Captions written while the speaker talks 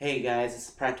Hey guys,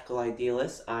 it's Practical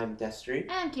Idealist. I'm Destry,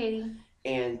 I'm Katie.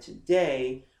 and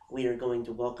today we are going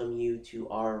to welcome you to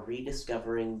our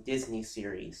Rediscovering Disney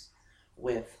series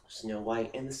with Snow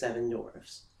White and the Seven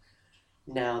Dwarfs.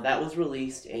 Now, that was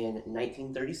released in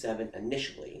 1937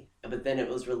 initially, but then it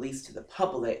was released to the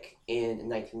public in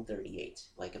 1938,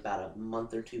 like about a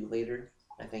month or two later,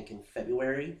 I think in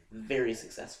February. Very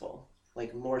successful.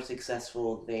 Like, more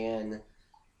successful than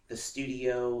the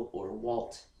studio or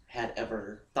Walt had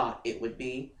ever thought it would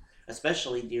be,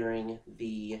 especially during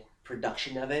the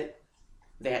production of it.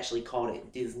 They actually called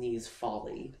it Disney's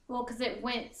Folly. Well, because it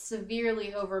went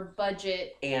severely over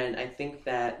budget. And I think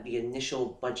that the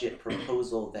initial budget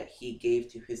proposal that he gave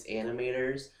to his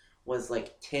animators was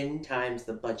like 10 times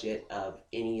the budget of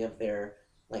any of their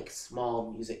like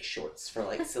small music shorts for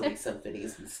like silly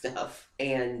symphonies and stuff.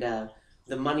 And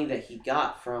the money that he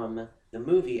got from the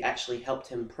movie actually helped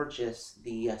him purchase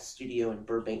the studio in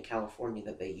Burbank, California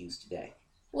that they use today.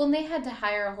 Well, and they had to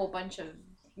hire a whole bunch of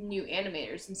new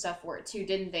animators and stuff for it too,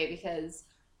 didn't they? Because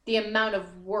the amount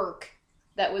of work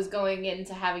that was going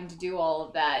into having to do all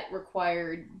of that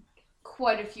required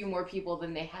quite a few more people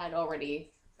than they had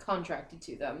already contracted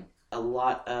to them. A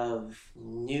lot of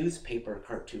newspaper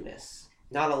cartoonists,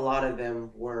 not a lot of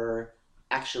them were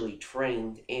actually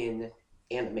trained in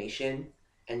animation,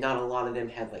 and not a lot of them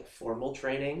had like formal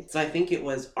training. So I think it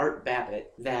was Art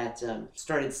Babbitt that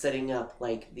started setting up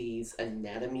like these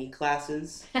anatomy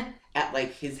classes at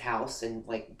like his house and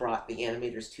like brought the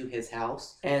animators to his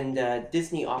house. And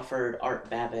Disney offered Art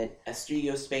Babbitt a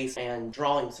studio space and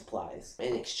drawing supplies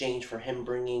in exchange for him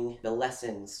bringing the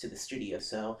lessons to the studio.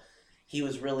 So he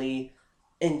was really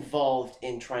involved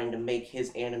in trying to make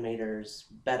his animators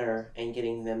better and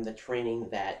getting them the training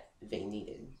that they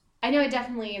needed. I know, I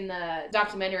definitely in the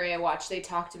documentary I watched, they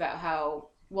talked about how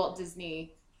Walt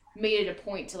Disney made it a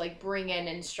point to like bring in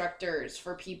instructors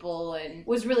for people and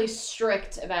was really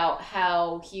strict about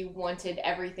how he wanted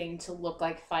everything to look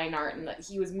like fine art and that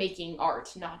he was making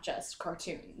art, not just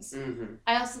cartoons. Mm-hmm.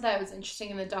 I also thought it was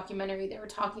interesting in the documentary they were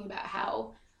talking about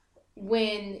how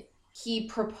when he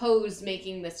proposed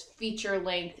making this feature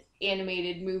length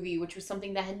animated movie, which was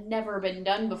something that had never been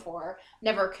done before,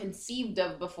 never conceived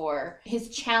of before. His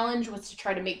challenge was to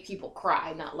try to make people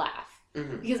cry, not laugh.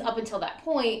 Mm-hmm. Because up until that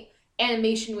point,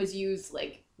 animation was used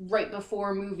like right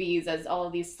before movies as all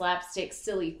of these slapstick,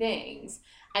 silly things.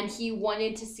 And he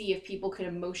wanted to see if people could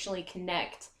emotionally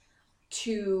connect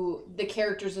to the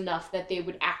characters enough that they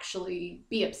would actually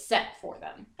be upset for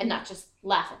them and not just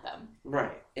laugh at them.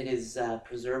 Right. It is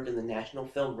preserved in the National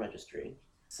Film Registry.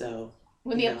 So,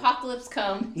 When the apocalypse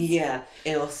comes. yeah,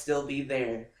 it'll still be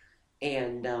there.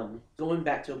 And going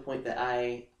back to a point that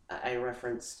I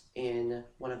referenced in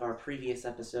one of our previous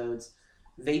episodes,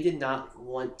 they did not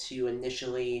want to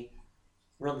initially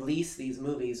release these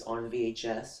movies on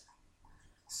VHS.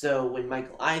 So when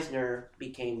Michael Eisner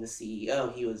became the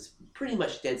CEO, he was pretty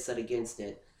much dead set against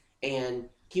it, and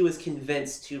he was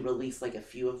convinced to release like a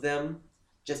few of them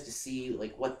just to see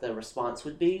like what the response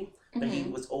would be. But he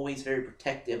was always very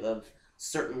protective of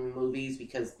certain movies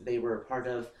because they were part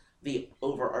of the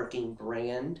overarching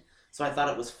brand. So I thought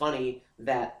it was funny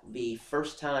that the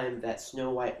first time that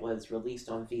Snow White was released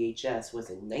on VHS was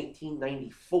in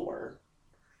 1994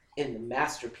 in the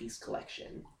Masterpiece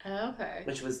Collection, Okay.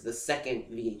 which was the second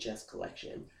VHS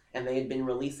collection, and they had been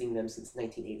releasing them since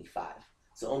 1985.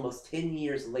 So almost 10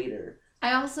 years later.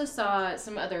 I also saw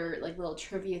some other like little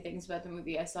trivia things about the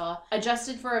movie. I saw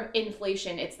adjusted for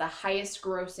inflation, it's the highest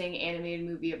grossing animated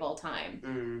movie of all time.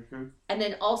 Mm-hmm. And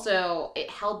then also it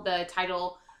held the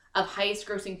title of highest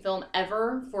grossing film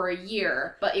ever for a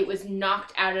year, but it was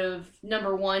knocked out of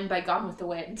number 1 by Gone with the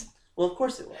Wind. Well, of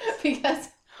course it was. Because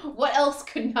what else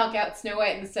could knock out Snow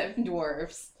White and the Seven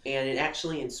Dwarfs? And it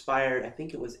actually inspired, I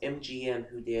think it was MGM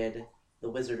who did The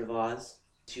Wizard of Oz,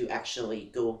 to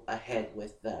actually go ahead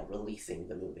with releasing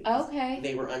the movie. Okay.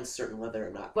 They were uncertain whether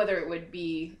or not. Whether it would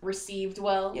be received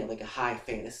well. Yeah, like a high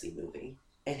fantasy movie.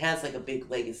 It has like a big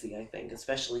legacy, I think,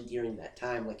 especially during that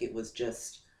time. Like it was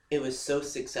so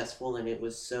successful and it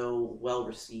was so well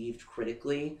received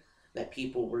critically that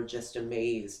people were just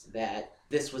amazed that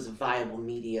this was a viable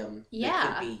medium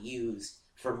that could be used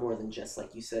for more than just,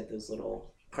 like you said, those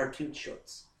little cartoon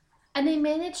shorts. And they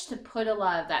managed to put a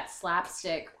lot of that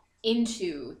slapstick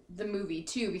into the movie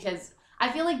too, because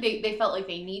I feel like they felt like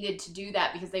they needed to do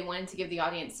that because they wanted to give the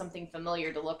audience something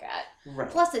familiar to look at. Right.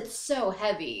 Plus, it's so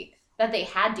heavy that they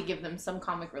had to give them some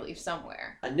comic relief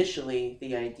somewhere. Initially,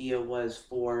 the idea was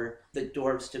for the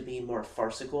dwarves to be more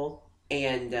farcical,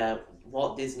 and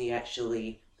Walt Disney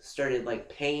actually started like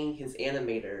paying his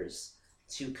animators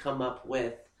to come up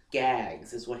with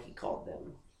gags, is what he called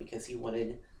them, because he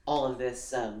wanted all of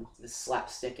this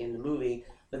slapstick in the movie,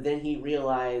 but then he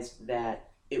realized that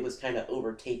it was kind of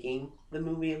overtaking the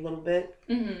movie a little bit.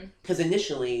 Mm-hmm. Because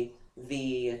initially,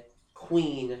 the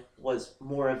queen was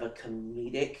more of a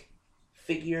comedic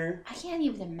figure. I can't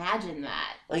even imagine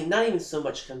that. Like, not even so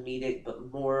much comedic,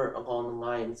 but more along the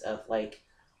lines of, like,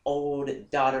 old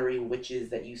dottery witches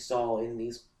that you saw in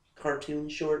these cartoon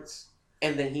shorts.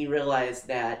 And then he realized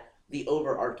that the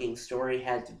overarching story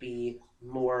had to be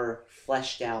more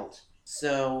fleshed out.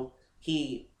 So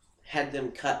he had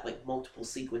them cut, like, multiple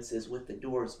sequences with the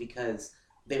dwarves because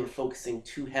they were focusing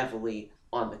too heavily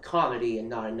on the comedy and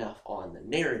not enough on the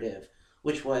narrative,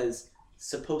 which was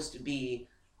supposed to be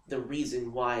the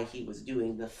reason why he was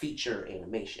doing the feature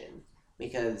animation.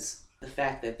 Because the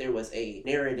fact that there was a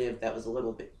narrative that was a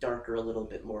little bit darker, a little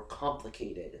bit more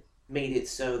complicated, made it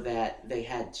so that they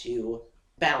had to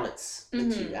balance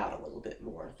the two out a little bit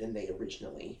more than they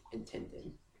originally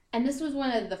intended. And this was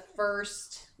one of the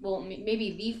first, well,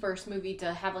 maybe the first movie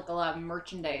to have like a lot of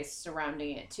merchandise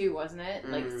surrounding it too, wasn't it?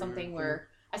 Like something where,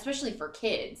 especially for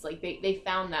kids, like they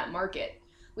found that market.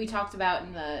 We talked about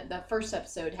in the first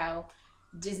episode how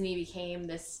Disney became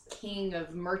this king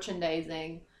of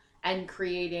merchandising and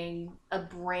creating a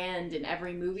brand in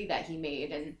every movie that he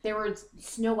made, and there was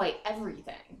Snow White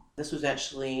everything. This was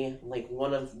actually like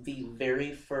one of the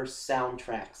very first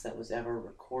soundtracks that was ever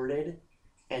recorded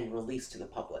and released to the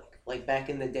public. Like back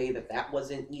in the day that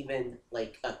wasn't even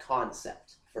like a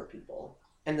concept for people.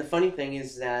 And the funny thing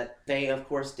is that they of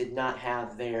course did not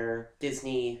have their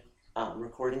Disney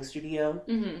recording studio,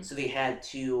 so they had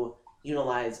to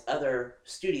utilize other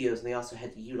studios, and they also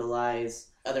had to utilize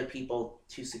other people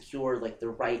to secure like the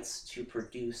rights to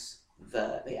produce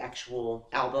the actual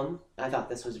album. I thought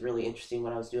this was really interesting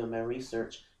when I was doing my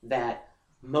research, that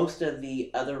most of the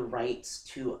other rights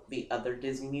to the other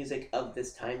Disney music of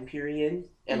this time period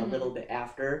and a little bit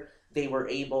after, they were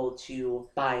able to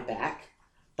buy back,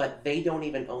 but they don't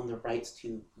even own the rights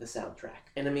to the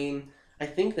soundtrack. And I mean, I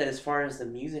think that as far as the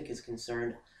music is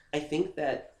concerned, I think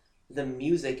that the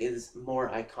music is more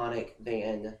iconic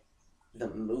than the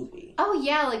movie. Oh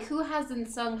yeah, like who hasn't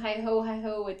sung hi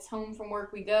ho, it's home from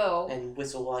work we go, and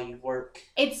Whistle While You Work?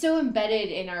 It's so embedded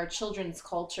in our children's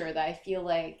culture that I feel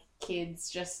like kids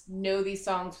just know these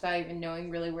songs without even knowing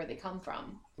really where they come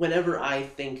from. Whenever I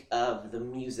think of the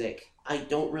music, I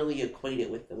don't really equate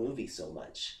it with the movie so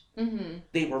much.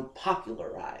 They were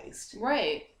popularized.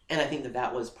 Right. And I think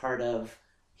that was part of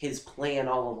his plan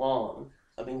all along.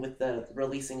 I mean, with the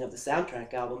releasing of the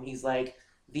soundtrack album, he's like,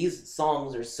 these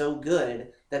songs are so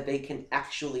good that they can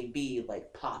actually be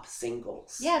like pop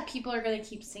singles. Yeah, people are going to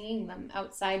keep singing them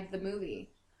outside the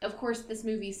movie. Of course, this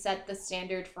movie set the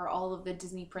standard for all of the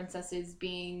Disney princesses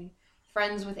being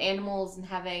friends with animals and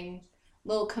having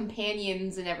little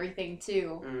companions and everything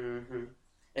too.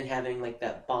 And having like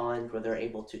that bond where they're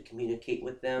able to communicate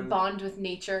with them. Bond with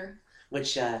nature.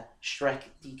 Which Shrek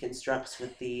deconstructs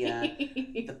with the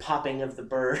the popping of the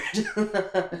bird.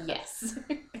 Yes.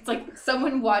 It's like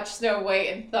someone watched Snow White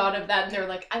and thought of that, and they're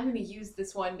like, I'm going to use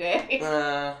this one day.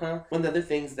 One of the other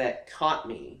things that caught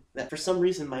me, that for some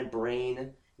reason my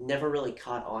brain never really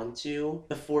caught on to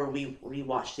before we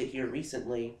rewatched it here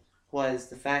recently, was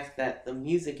the fact that the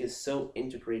music is so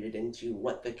integrated into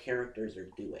what the characters are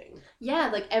doing. Yeah,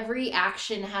 like every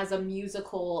action has a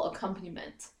musical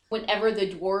accompaniment. Whenever the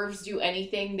dwarves do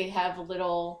anything, they have a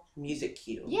little music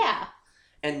cue. Yeah.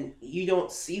 And you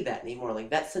don't see that anymore. Like,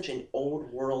 that's such an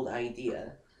old world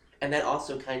idea. And that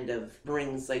also kind of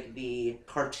brings, like, the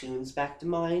cartoons back to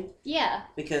mind. Yeah.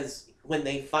 Because when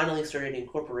they finally started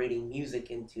incorporating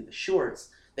music into the shorts,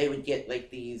 they would get, like,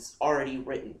 these already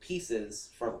written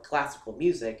pieces from classical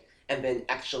music and then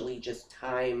actually just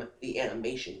time the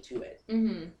animation to it.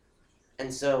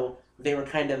 And so they were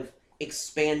kind of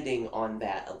expanding on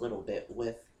that a little bit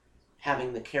with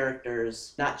having the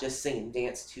characters not just sing and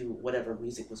dance to whatever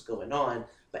music was going on,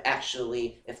 but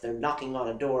actually, if they're knocking on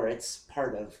a door, it's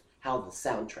part of how the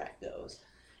soundtrack goes.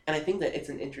 And I think that it's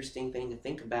an interesting thing to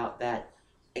think about that,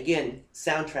 again,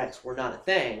 soundtracks were not a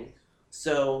thing,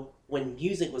 so when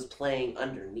music was playing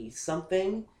underneath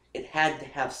something, it had to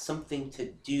have something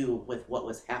to do with what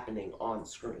was happening on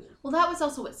screen. Well, that was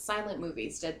also what silent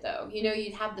movies did, though. You know,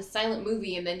 you'd have the silent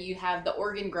movie, and then you'd have the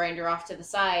organ grinder off to the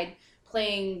side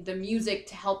playing the music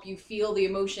to help you feel the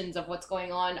emotions of what's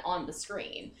going on the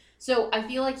screen. So I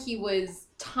feel like he was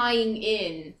tying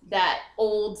in that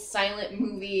old silent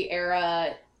movie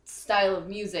era style of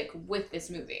music with this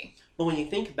movie. But when you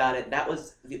think about it, that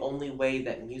was the only way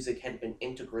that music had been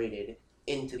integrated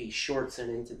into these shorts and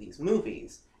into these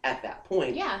movies at that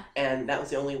point. Yeah. And that was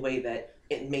the only way that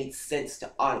it made sense to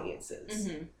audiences.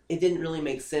 Mm-hmm. It didn't really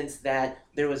make sense that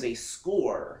there was a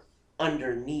score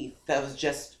underneath that was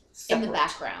just separate. In the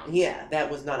background. Yeah, that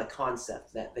was not a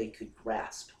concept that they could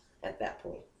grasp at that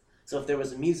point. So if there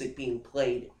was music being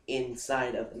played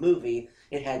inside of the movie,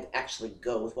 it had to actually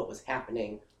go with what was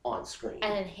happening on screen.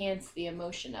 And enhance the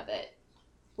emotion of it,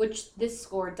 which this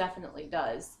score definitely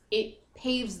does. It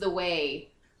paves the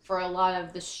way for a lot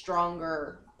of the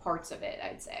stronger parts of it,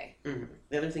 I'd say. Mm-hmm.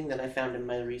 The other thing that I found in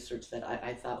my research that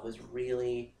I thought was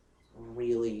really,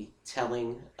 really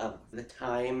telling of the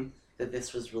time that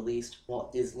this was released,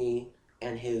 Walt Disney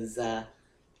and his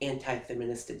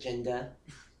anti-feminist agenda.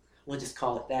 We'll just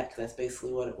call it that because that's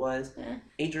basically what it was. Yeah.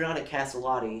 Adriana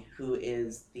Caselotti, who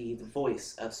is the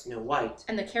voice of Snow White.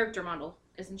 And the character model,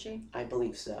 isn't she? I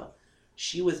believe so.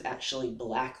 She was actually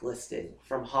blacklisted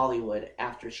from Hollywood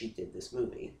after she did this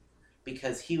movie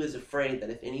because he was afraid that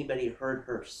if anybody heard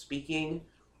her speaking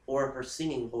or her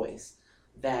singing voice,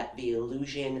 that the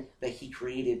illusion that he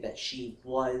created that she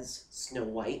was Snow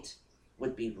White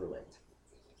would be ruined.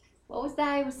 What was that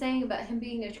I was saying about him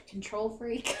being a control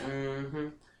freak? Mm-hmm.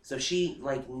 So she,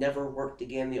 never worked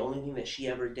again. The only thing that she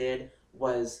ever did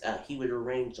was he would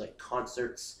arrange,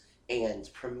 concerts and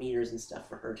premieres and stuff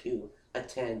for her to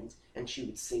attend, and she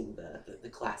would sing the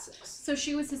classics. So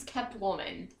she was his kept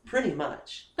woman. Pretty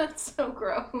much. That's so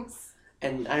gross.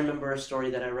 And I remember a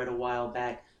story that I read a while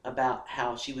back about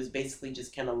how she was basically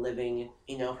just kind of living,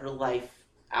 her life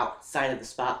outside of the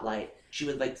spotlight. She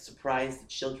would, surprise the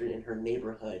children in her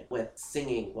neighborhood with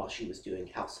singing while she was doing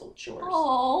household chores.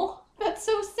 Oh, that's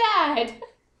so sad.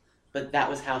 But that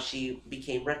was how she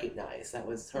became recognized. That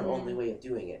was her only way of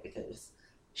doing it because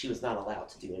she was not allowed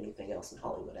to do anything else in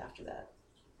Hollywood after that.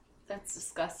 That's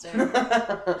disgusting.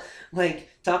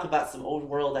 Talk about some old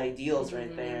world ideals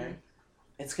right there.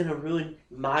 It's going to ruin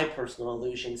my personal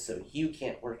illusion so you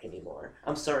can't work anymore.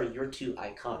 I'm sorry, you're too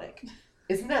iconic.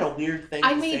 Isn't that a weird thing to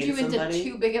say to somebody? I made you into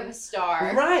too big of a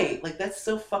star. Right. That's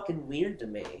so fucking weird to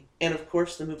me. And of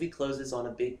course the movie closes on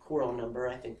a big choral number.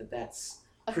 I think that's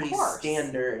pretty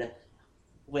standard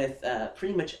with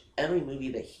pretty much every movie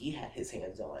that he had his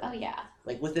hands on. Oh, yeah.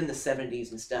 Within the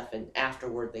 70s and stuff, and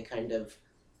afterward they kind of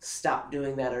stopped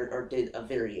doing that or did a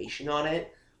variation on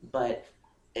it. But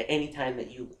anytime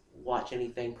that you watch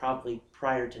anything, probably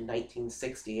prior to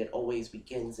 1960, it always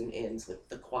begins and ends with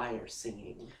the choir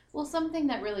singing. Well, something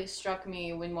that really struck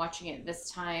me when watching it this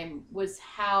time was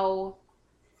how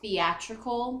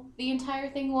theatrical the entire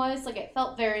thing was. It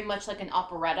felt very much like an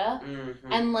operetta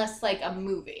and less like a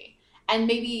movie. And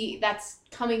maybe that's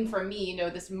coming from me,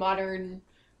 this modern,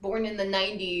 born in the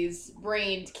 90s,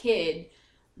 brained kid.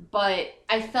 But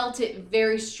I felt it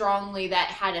very strongly that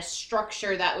had a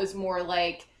structure that was more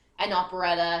like an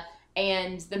operetta,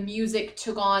 and the music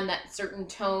took on that certain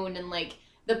tone, and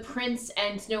the prince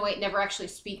and Snow White never actually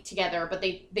speak together, but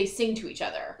they sing to each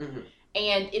other.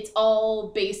 And it's all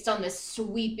based on this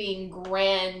sweeping,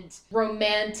 grand,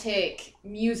 romantic,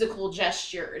 musical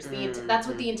gestures. That's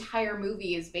what the entire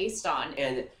movie is based on.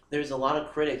 And there's a lot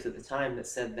of critics at the time that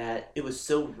said that it was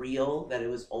so real that it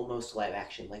was almost live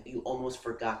action. You almost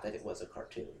forgot that it was a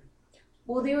cartoon.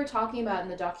 Well, they were talking about in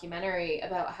the documentary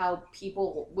about how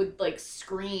people would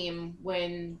scream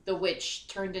when the witch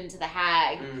turned into the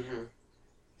hag.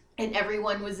 And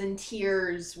everyone was in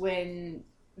tears when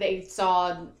they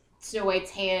saw Snow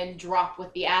White's hand drop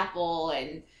with the apple,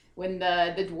 and when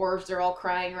the dwarves are all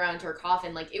crying around her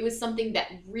coffin. It was something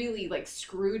that really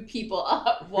screwed people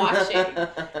up watching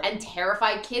and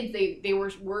terrified kids. They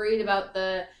were worried about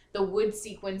the wood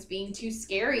sequence being too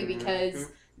scary because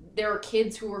there were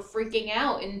kids who were freaking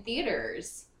out in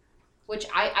theaters, which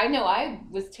I know I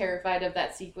was terrified of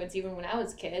that sequence even when I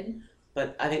was a kid.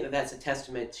 But I think that that's a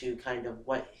testament to kind of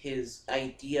what his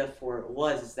idea for it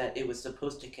was, is that it was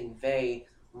supposed to convey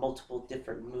multiple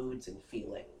different moods and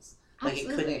feelings.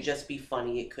 Absolutely. It couldn't just be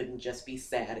funny, it couldn't just be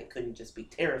sad, it couldn't just be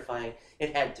terrifying,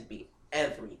 it had to be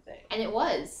everything. And it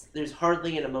was. There's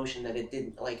hardly an emotion that it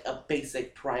didn't, a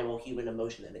basic primal human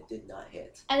emotion that it did not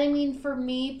hit. And I mean, for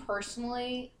me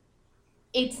personally,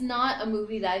 it's not a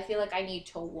movie that I feel like I need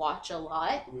to watch a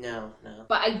lot. No.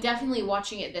 But I definitely,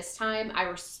 watching it this time, I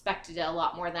respected it a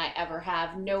lot more than I ever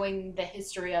have, knowing the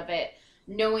history of it,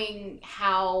 knowing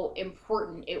how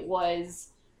important it was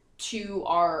to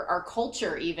our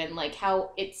culture, even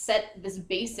how it set this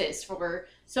basis for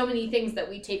so many things that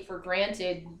we take for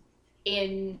granted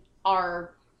in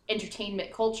our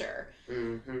entertainment culture.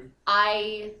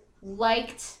 I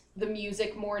liked the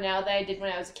music more now than I did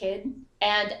when I was a kid,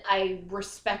 and I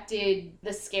respected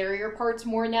the scarier parts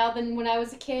more now than when I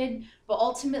was a kid, but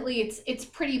ultimately it's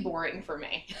pretty boring for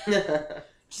me.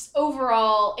 just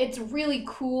overall, it's really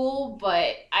cool,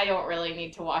 but I don't really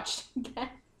need to watch it again.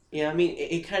 Yeah, I mean,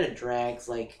 it kind of drags,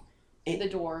 like... The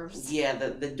dwarves. Yeah,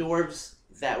 the dwarves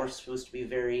that were supposed to be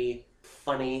very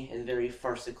funny and very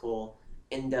farcical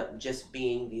end up just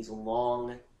being these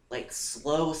long, like,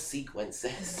 slow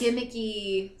sequences.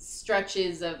 Gimmicky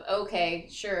stretches of, okay,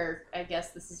 sure, I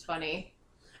guess this is funny.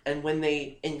 And when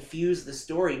they infuse the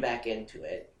story back into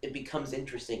it, it becomes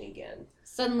interesting again.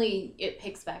 Suddenly, it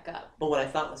picks back up. But what I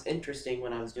thought was interesting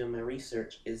when I was doing my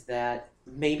research is that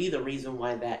maybe the reason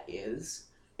why that is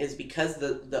because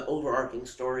the overarching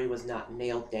story was not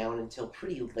nailed down until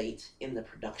pretty late in the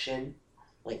production,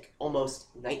 like almost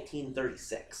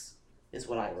 1936 is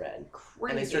what I read. Crazy.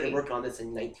 And they started working on this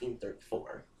in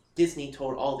 1934. Disney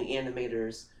told all the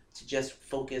animators to just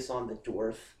focus on the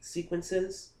dwarf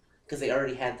sequences because they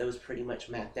already had those pretty much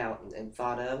mapped out and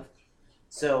thought of.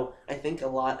 So I think a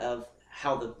lot of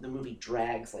how the movie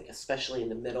drags, like especially in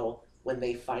the middle when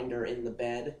they find her in the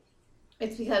bed.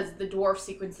 It's because the dwarf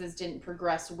sequences didn't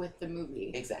progress with the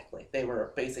movie. Exactly. They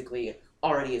were basically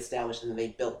already established and they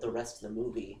built the rest of the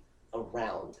movie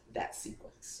around that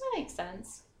sequence. That makes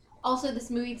sense. Also,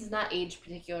 this movie does not age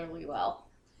particularly well.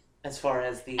 As far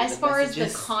as the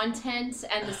content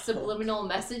and the subliminal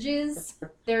messages,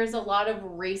 there's a lot of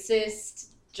racist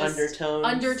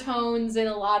undertones in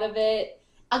a lot of it.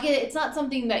 Again, it's not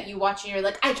something that you watch and you're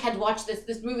like, I can't watch this.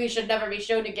 This movie should never be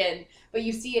shown again. But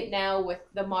you see it now with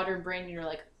the modern brain and you're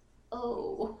like,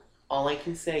 oh. All I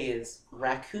can say is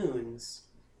raccoons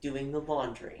doing the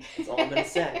laundry. That's all I'm going to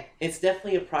say. It's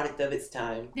definitely a product of its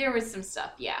time. There was some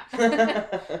stuff, yeah.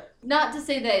 Not to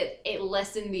say that it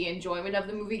lessened the enjoyment of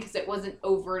the movie because it wasn't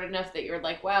overt enough that you're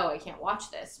like, wow, I can't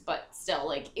watch this. But still,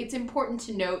 like, it's important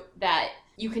to note that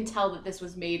you can tell that this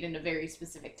was made in a very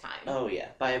specific time. Oh, yeah,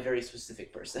 by a very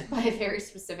specific person. By a very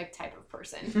specific type of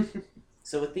person.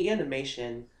 So with the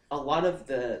animation, a lot of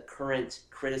the current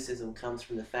criticism comes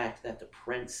from the fact that the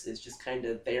prince is just kind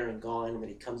of there and gone, and then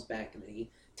he comes back and then he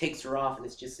takes her off, and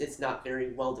it's not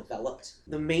very well developed.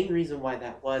 The main reason why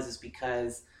that was is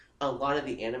because a lot of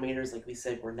the animators, like we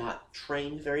said, were not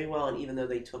trained very well, and even though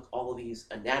they took all of these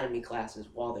anatomy classes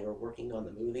while they were working on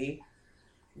the movie,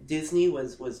 Disney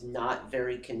was not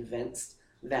very convinced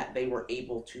that they were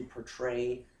able to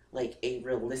portray like a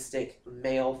realistic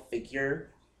male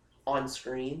figure on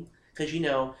screen. Because, you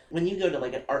know, when you go to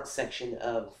like an art section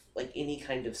of like any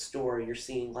kind of store, you're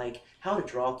seeing like how to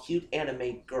draw cute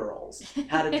anime girls,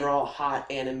 how to draw hot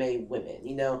anime women,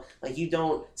 you know, like you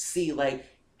don't see like,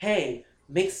 hey,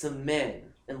 make some men,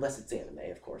 unless it's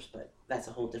anime, of course, but that's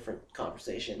a whole different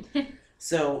conversation.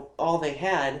 So all they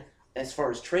had as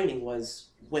far as training was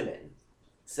women.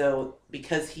 So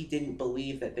because he didn't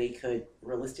believe that they could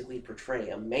realistically portray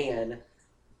a man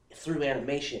through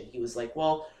animation, he was like,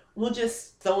 well, we'll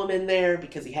just throw him in there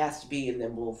because he has to be, and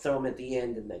then we'll throw him at the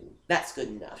end, and then that's good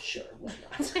enough. Sure, why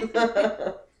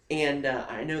not? And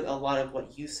I know a lot of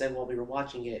what you said while we were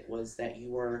watching it was that you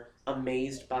were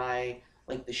amazed by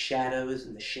like the shadows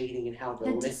and the shading and how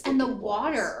realistic and the it was.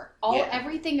 Water,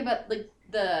 everything about like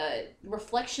the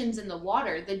reflections in the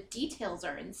water, the details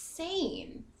are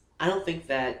insane. I don't think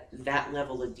that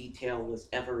level of detail was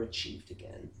ever achieved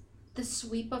again. The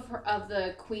sweep of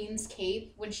the Queen's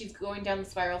cape when she's going down the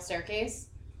spiral staircase.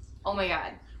 Oh my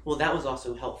god. Well, that was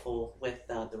also helpful with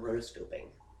the rotoscoping.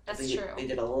 That's true. They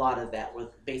did a lot of that where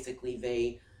basically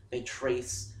they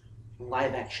trace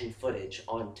live action footage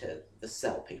onto the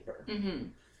cell paper. Mm-hmm.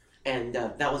 And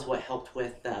that was what helped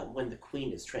with when the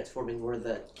Queen is transforming, where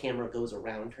the camera goes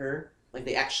around her. Like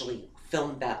they actually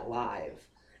filmed that live.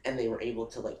 And they were able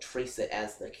to like trace it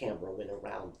as the camera went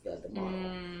around the model.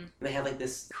 And they had like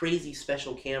this crazy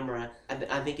special camera.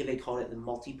 I think they called it the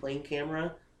multiplane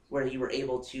camera, where you were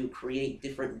able to create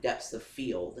different depths of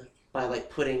field by like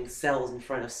putting cells in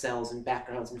front of cells and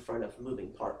backgrounds in front of moving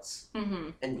parts. Mm-hmm.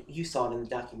 And you saw it in the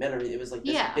documentary. It was like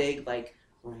this big like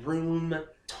room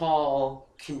tall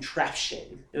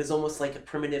contraption. It was almost like a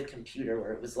primitive computer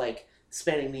where it was like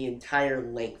spanning the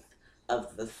entire length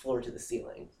of the floor to the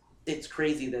ceiling. It's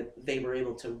crazy that they were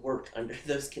able to work under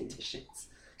those conditions.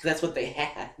 Because that's what they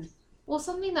had. Well,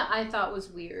 something that I thought was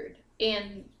weird,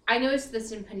 and I noticed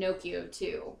this in Pinocchio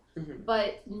too,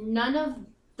 but none of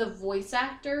the voice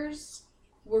actors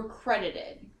were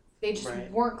credited. They just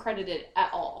weren't credited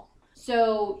at all.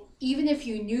 So even if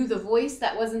you knew the voice,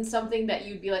 that wasn't something that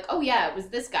you'd be like, oh yeah, it was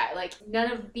this guy. Like,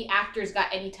 none of the actors got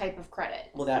any type of credit.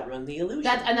 Well, that ruined the illusion.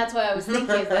 And that's what I was thinking,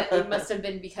 that it must have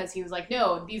been because he was like,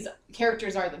 no, these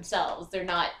characters are themselves. They're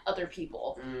not other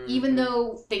people. Mm-hmm. Even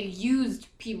though they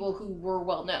used people who were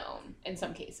well known in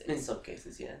some cases. In some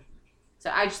cases, yeah. So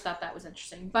I just thought that was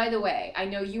interesting. By the way, I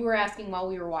know you were asking while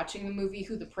we were watching the movie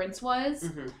who the prince was,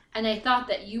 and I thought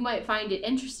that you might find it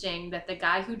interesting that the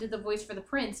guy who did the voice for the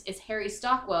prince is Harry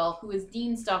Stockwell, who is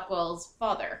Dean Stockwell's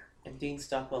father. And Dean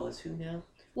Stockwell is who now?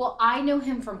 Well, I know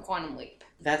him from Quantum Leap.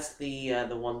 That's the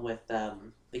one with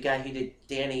the guy who did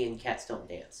Danny and Cats Don't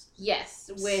Dance.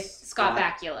 Yes, with Scott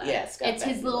Bakula. Yeah, Scott It's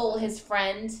Bakula. his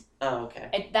friend. Oh,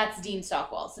 okay. That's Dean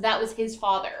Stockwell. So that was his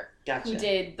father Gotcha. who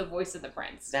did the voice of the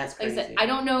prince. That's crazy. Like I said, I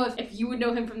don't know if you would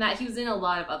know him from that. He was in a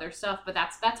lot of other stuff, but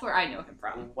that's where I know him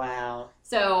from. Wow.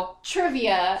 So,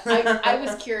 trivia, I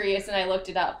was curious and I looked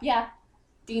it up. Yeah,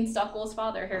 Dean Stockwell's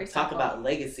father, Harry Stockwell. Talk about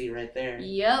legacy right there.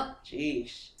 Yep.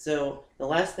 Jeez. So, the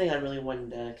last thing I really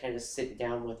wanted to kind of sit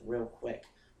down with real quick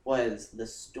was the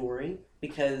story,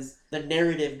 because the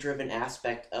narrative-driven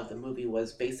aspect of the movie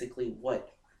was basically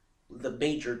what the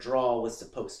major draw was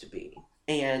supposed to be.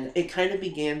 And it kind of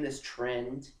began this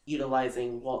trend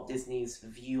utilizing Walt Disney's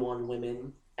view on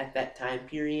women at that time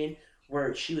period,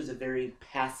 where she was a very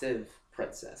passive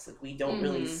princess. Like, we don't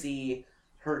really see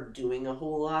her doing a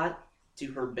whole lot to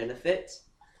her benefit,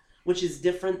 which is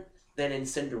different than in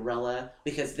Cinderella,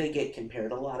 because they get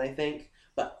compared a lot, I think.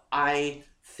 But I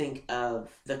think of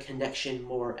the connection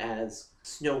more as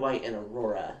Snow White and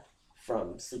Aurora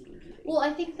from Sleeping Beauty. Well,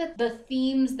 I think that the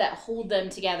themes that hold them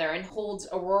together and holds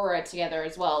Aurora together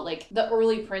as well, like the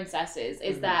early princesses,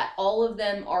 is that all of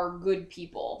them are good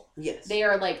people. Yes. They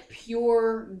are like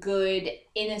pure, good,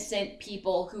 innocent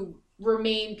people who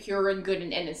remain pure and good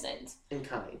and innocent. And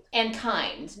kind. And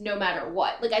kind, no matter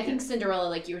what. Like, I think Cinderella,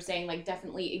 like you were saying, like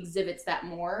definitely exhibits that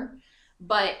more.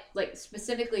 But, like,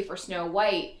 specifically for Snow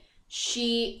White,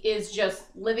 she is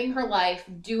just living her life,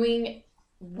 doing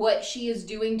what she is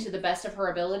doing to the best of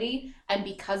her ability, and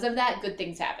because of that, good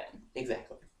things happen.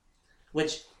 Exactly.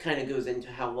 Which kind of goes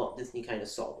into how Walt Disney kind of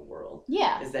saw the world.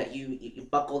 Yeah. Is that you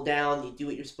buckle down, you do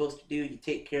what you're supposed to do, you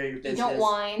take care of your business. You don't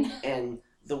whine. And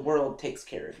the world takes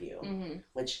care of you,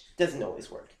 which doesn't always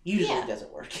work. Usually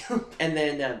doesn't work. And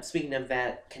then, speaking of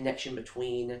that connection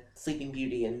between Sleeping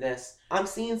Beauty and this, I'm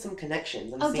seeing some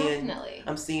connections. Definitely.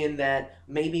 I'm seeing that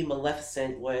maybe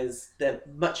Maleficent was the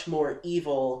much more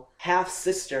evil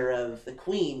half-sister of the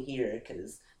Queen here,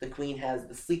 because the Queen has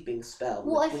the sleeping spell.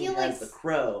 Well, the Queen has the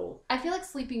crow. I feel like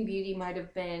Sleeping Beauty might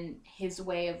have been his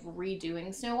way of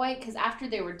redoing Snow White, because after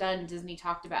they were done, Disney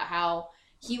talked about how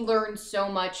he learned so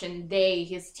much, and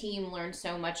his team learned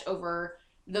so much over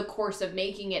the course of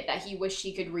making it, that he wished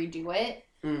he could redo it.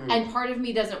 And part of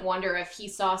me doesn't wonder if he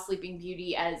saw Sleeping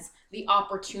Beauty as the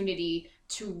opportunity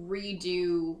to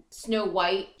redo Snow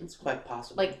White. It's quite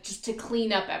possible. Like, just to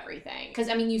clean up everything. Because,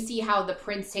 I mean, you see how the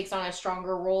prince takes on a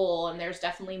stronger role, and there's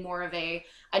definitely more of a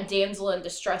damsel in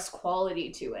distress quality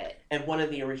to it. And one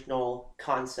of the original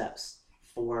concepts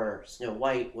for Snow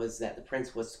White was that the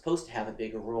prince was supposed to have a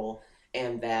bigger role,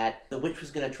 and that the witch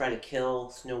was going to try to kill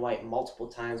Snow White multiple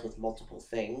times with multiple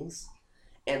things.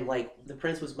 And, like, the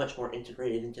prince was much more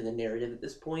integrated into the narrative at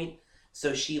this point.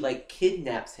 So she, like,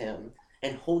 kidnaps him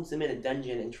and holds him in a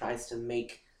dungeon and tries to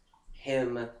make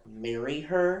him marry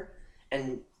her.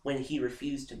 And when he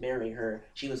refused to marry her,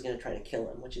 she was going to try to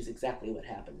kill him, which is exactly what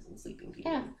happens in Sleeping Beauty.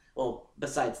 Yeah. Well,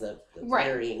 besides the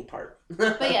marrying part.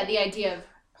 But yeah, the idea of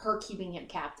her keeping him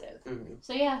captive.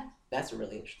 So yeah. That's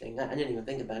really interesting. I didn't even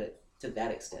think about it to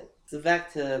that extent. So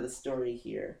back to the story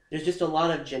here. There's just a lot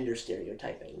of gender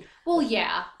stereotyping. Well,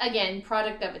 yeah. Again,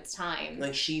 product of its time.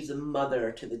 Like, she's a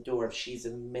mother to the dwarf. She's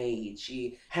a maid.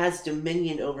 She has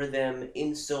dominion over them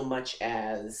in so much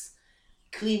as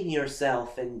clean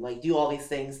yourself and, like, do all these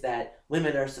things that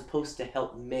women are supposed to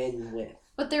help men with.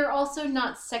 But they're also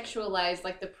not sexualized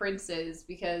like the princes,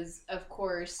 because, of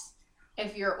course,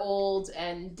 if you're old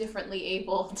and differently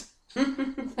abled,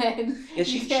 then yeah,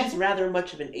 she's rather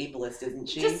much of an ableist, isn't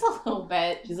she? Just a little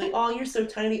bit. She's like, oh, you're so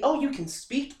tiny. Oh, you can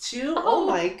speak too? Oh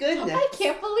my goodness. I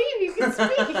can't believe you can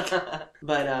speak.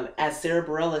 But as Sarah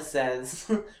Bareilles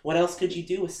says, what else could you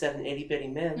do with 7 itty-bitty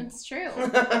men? It's true.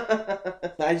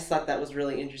 I just thought that was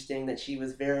really interesting that she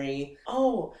was very,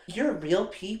 oh, you're real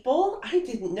people? I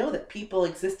didn't know that people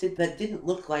existed that didn't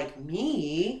look like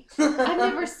me. I've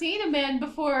never seen a man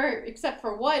before, except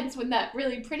for once, when that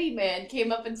really pretty man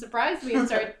came up and surprised me and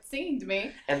started singing to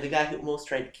me. And the guy who almost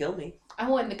tried to kill me.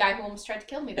 Oh, and the guy who almost tried to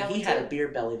kill me. He had a beer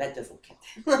belly. That doesn't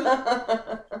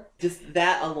count. Just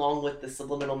that, along with the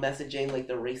subliminal messaging, like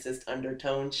the racist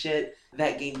undertone shit,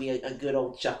 that gave me a good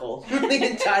old chuckle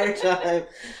the entire time.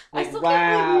 Like, I still wow.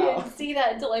 can't believe you didn't see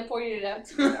that until I pointed it out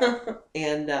to you.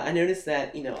 And I noticed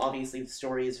that, obviously the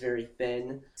story is very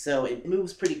thin, so it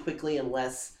moves pretty quickly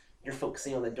unless you're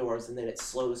focusing on the doors, and then it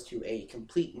slows to a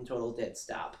complete and total dead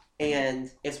stop. And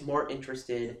it's more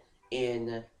interested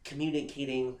in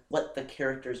communicating what the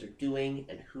characters are doing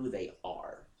and who they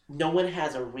are. No one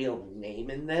has a real name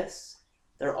in this.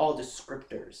 They're all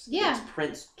descriptors. Yeah. It's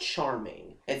Prince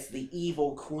Charming. It's the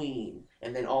evil queen.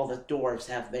 And then all the dwarves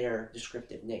have their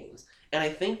descriptive names. And I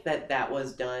think that that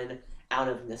was done out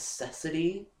of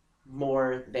necessity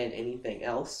more than anything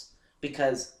else.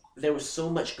 Because there was so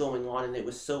much going on and it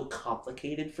was so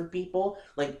complicated for people.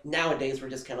 Like, nowadays we're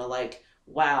just kind of like,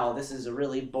 wow, this is a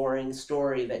really boring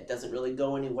story that doesn't really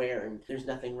go anywhere and there's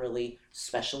nothing really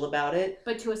special about it.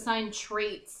 But to assign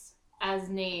traits as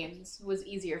names was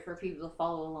easier for people to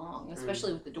follow along,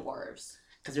 especially with the dwarves.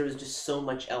 Because there was just so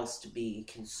much else to be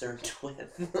concerned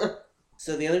with.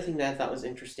 So the other thing that I thought was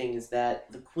interesting is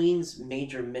that the queen's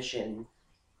major mission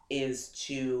is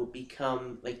to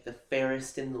become like the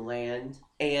fairest in the land,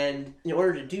 and in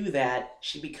order to do that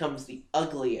she becomes the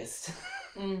ugliest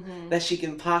that she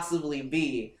can possibly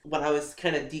be. When I was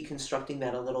kind of deconstructing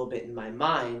that a little bit in my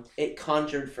mind, it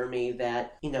conjured for me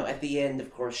that, you know, at the end,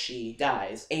 of course, she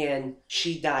dies, and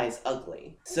she dies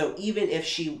ugly. So even if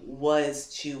she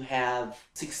was to have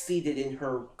succeeded in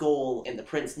her goal and the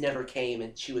prince never came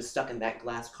and she was stuck in that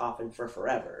glass coffin for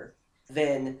forever,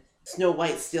 then Snow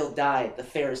White still died the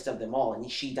fairest of them all, and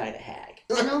she died a hag.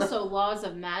 And also laws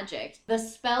of magic. The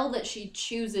spell that she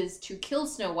chooses to kill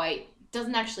Snow White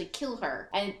doesn't actually kill her.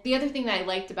 And the other thing that I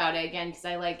liked about it, again, because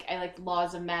I like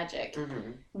laws of magic,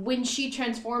 when she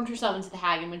transformed herself into the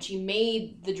hag and when she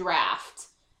made the draft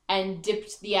and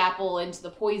dipped the apple into the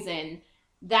poison,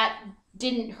 that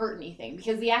didn't hurt anything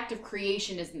because the act of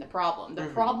creation isn't the problem. The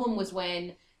problem was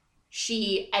when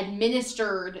she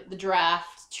administered the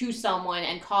draft to someone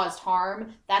and caused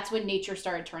harm. That's when nature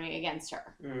started turning against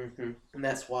her. And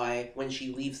that's why when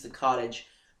she leaves the cottage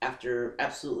after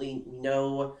absolutely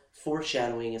no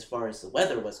foreshadowing as far as the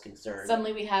weather was concerned,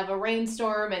 suddenly we have a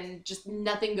rainstorm and just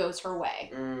nothing goes her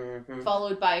way.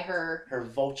 Followed by her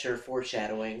vulture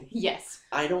foreshadowing. Yes.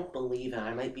 I don't believe, and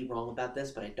I might be wrong about this,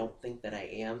 but I don't think that I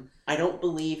am. I don't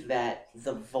believe that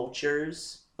the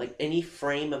vultures, like any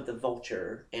frame of the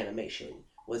vulture animation,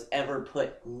 was ever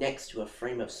put next to a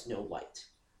frame of Snow White.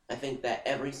 I think that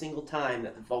every single time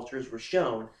that the vultures were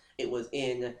shown, it was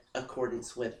in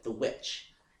accordance with the witch.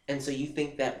 And so you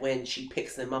think that when she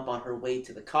picks them up on her way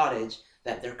to the cottage,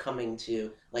 that they're coming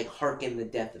to, like, hearken the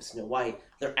death of Snow White.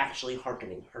 They're actually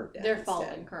hearkening her death. They're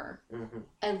following her.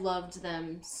 I loved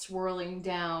them swirling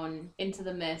down into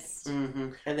the mist.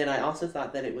 And then I also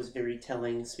thought that it was very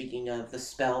telling, speaking of the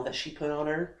spell that she put on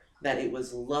her, that it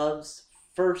was love's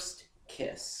first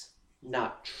kiss,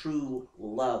 not true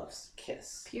love's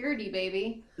kiss. Purity,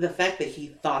 baby. The fact that he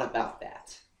thought about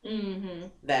that.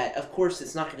 That, of course,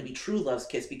 it's not going to be true love's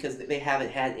kiss because they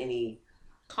haven't had any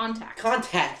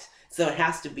contact. So it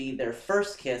has to be their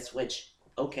first kiss, which,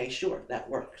 okay, sure, that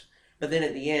works. But then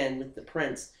at the end, with the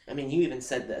prince, I mean, you even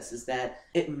said this, is that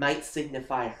it might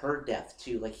signify her death,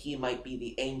 too. Like, he might be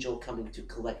the angel coming to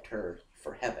collect her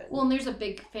for heaven. Well, and there's a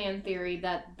big fan theory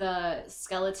that the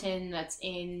skeleton that's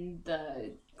in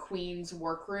the queen's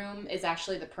workroom is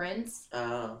actually the prince.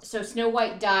 So Snow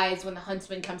White dies when the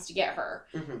huntsman comes to get her.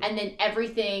 And then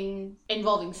everything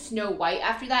involving Snow White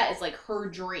after that is like her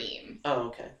dream. Oh,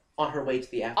 okay. On her way to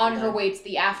the afterlife. On her way to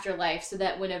the afterlife, so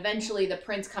that when eventually the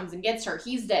prince comes and gets her,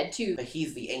 he's dead too. But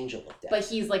he's the angel of death. But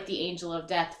he's like the angel of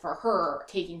death for her,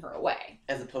 taking her away.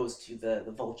 As opposed to the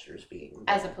vultures being...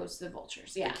 As opposed to the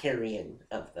vultures, yeah. The carrion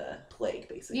of the plague,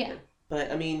 basically. Yeah.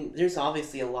 But, I mean, there's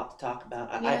obviously a lot to talk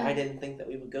about. I didn't think that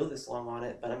we would go this long on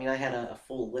it, but, I mean, I had a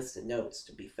full list of notes,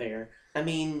 to be fair. I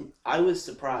mean, I was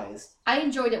surprised. I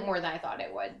enjoyed it more than I thought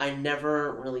it would. I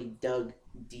never really dug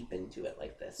deep into it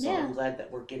like this, so I'm glad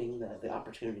that we're getting the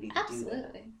opportunity to do that.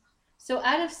 Absolutely. So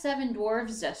out of 7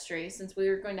 dwarves, Destry, since we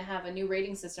were going to have a new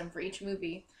rating system for each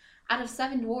movie, out of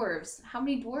 7 dwarves, how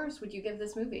many dwarves would you give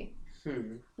this movie?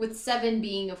 With 7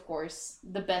 being, of course,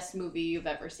 the best movie you've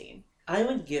ever seen. I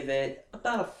would give it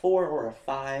about a 4 or a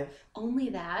 5. Only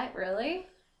that? Really?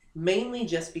 Mainly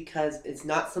just because it's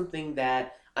not something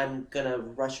that I'm gonna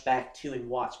rush back to and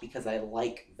watch because I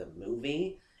like the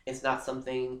movie. It's not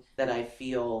something that I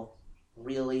feel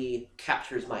really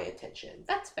captures my attention.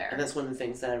 That's fair. And that's one of the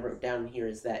things that I wrote down here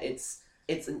is that it's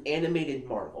an animated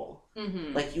marvel.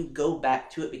 Like, you go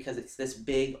back to it because it's this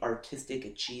big artistic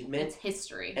achievement. It's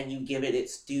history. And you give it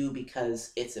its due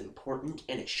because it's important,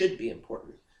 and it should be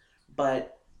important.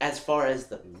 But as far as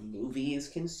the movie is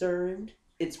concerned,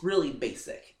 it's really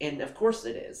basic. And of course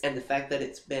it is. And the fact that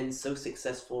it's been so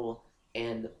successful,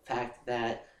 and the fact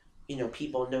that, you know,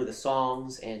 people know the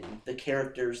songs and the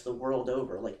characters the world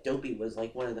over. Like, Dopey was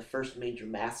like one of the first major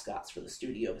mascots for the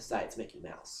studio besides Mickey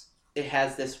Mouse. It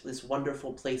has this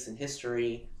wonderful place in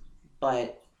history,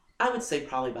 but I would say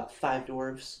probably about 5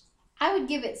 dwarves. I would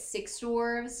give it 6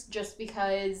 dwarves just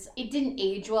because it didn't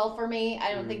age well for me.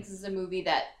 I don't think this is a movie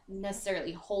that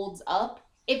necessarily holds up.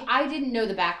 If I didn't know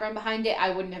the background behind it,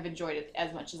 I wouldn't have enjoyed it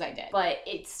as much as I did. But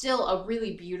it's still a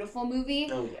really beautiful movie.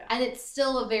 Oh, yeah. And it's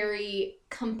still a very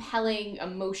compelling,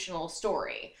 emotional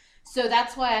story. So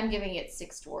that's why I'm giving it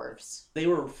 6 dwarves. They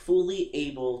were fully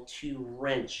able to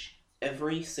wrench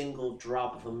every single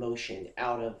drop of emotion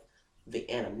out of the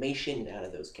animation and out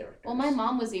of those characters. Well, my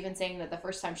mom was even saying that the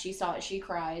first time she saw it, she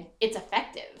cried. It's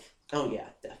effective. Oh, yeah,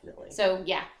 definitely. So,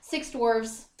 yeah, 6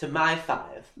 dwarves. To my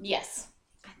 5. Yes.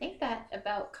 I think that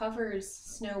about covers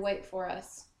Snow White for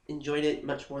us. Enjoyed it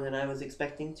much more than I was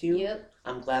expecting to. Yep.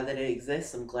 I'm glad that it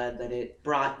exists. I'm glad that it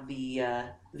brought the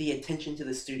attention to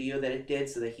the studio that it did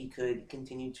so that he could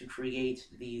continue to create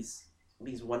these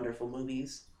wonderful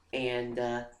movies. And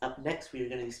up next, we are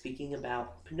going to be speaking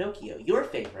about Pinocchio, your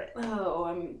favorite. Oh,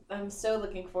 I'm so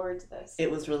looking forward to this. It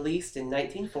was released in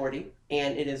 1940,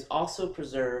 and it is also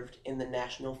preserved in the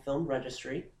National Film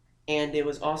Registry. And it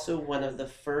was also one of the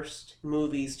first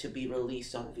movies to be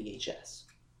released on VHS.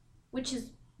 Which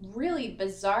is really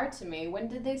bizarre to me. When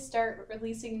did they start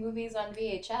releasing movies on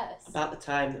VHS? About the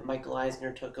time that Michael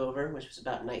Eisner took over, which was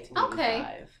about 1985.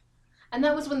 Okay. And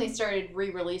that was when they started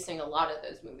re-releasing a lot of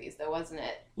those movies, though, wasn't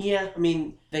it? Yeah, I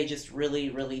mean, they just really,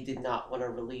 really did not want to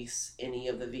release any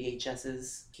of the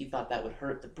VHSs. He thought that would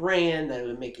hurt the brand, that it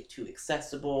would make it too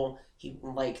accessible. He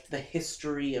liked the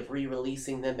history of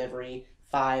re-releasing them every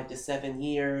 5 to 7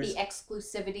 years. The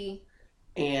exclusivity.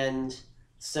 And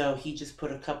so he just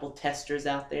put a couple testers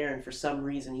out there, and for some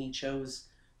reason he chose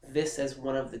this as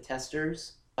one of the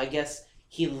testers. I guess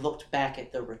he looked back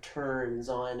at the returns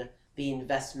on the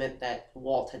investment that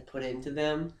Walt had put into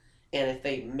them, and if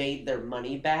they made their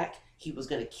money back, he was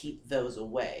going to keep those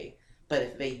away. But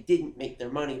if they didn't make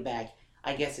their money back,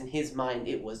 I guess in his mind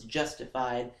it was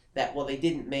justified that, well, they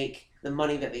didn't make the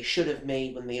money that they should have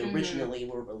made when they originally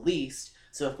were released,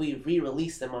 so if we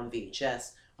re-release them on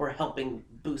VHS, we're helping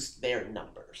boost their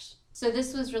numbers. So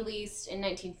this was released in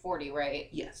 1940, right?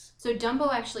 Yes. So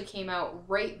Dumbo actually came out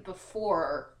right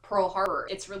before Pearl Harbor.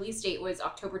 Its release date was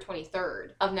October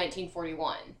 23rd of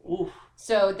 1941. Oof.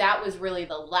 So that was really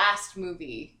the last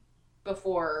movie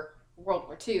before World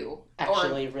War II.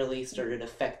 Actually really started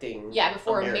affecting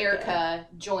before America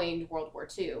joined World War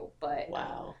II. But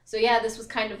wow. So yeah, this was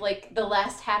kind of like the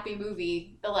last happy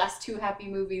movie, the last 2 happy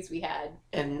movies we had.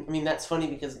 And I mean, that's funny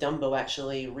because Dumbo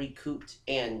actually recouped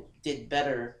and did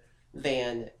better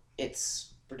than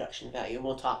its production value. And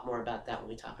we'll talk more about that when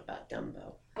we talk about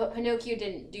Dumbo. But Pinocchio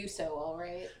didn't do so well,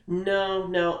 right?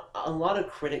 No. A lot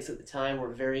of critics at the time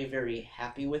were very, very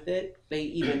happy with it. They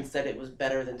even said it was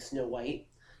better than Snow White.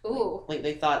 Ooh. Like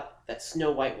they thought that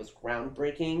Snow White was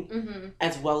groundbreaking,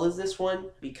 as well as this one,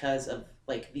 because of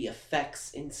like the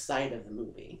effects inside of the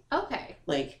movie. Okay.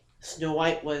 Like Snow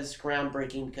White was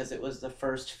groundbreaking because it was the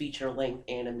first feature-length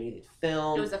animated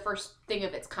film. It was the first thing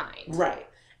of its kind. Right.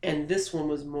 And this one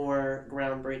was more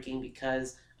groundbreaking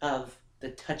because of the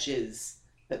touches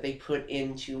that they put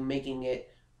into making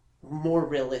it more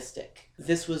realistic.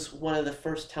 This was one of the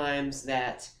first times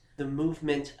that the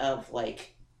movement of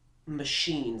like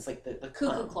machines, like the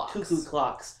cuckoo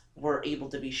clocks were able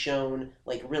to be shown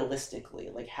like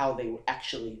realistically, like how they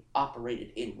actually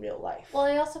operated in real life. Well,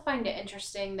 I also find it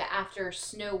interesting that after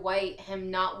Snow White,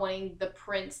 him not wanting the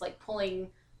prince, like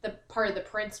pulling the part of the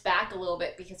prince back a little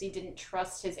bit because he didn't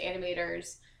trust his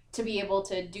animators to be able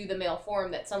to do the male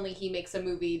form, that suddenly he makes a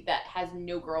movie that has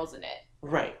no girls in it.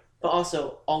 Right. But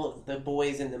also, all of the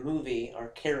boys in the movie are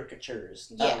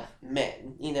caricatures of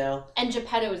men, you know? And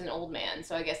Geppetto is an old man,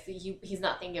 so I guess he's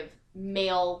not thinking of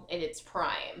male in its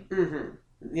prime.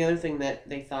 Mm-hmm. The other thing that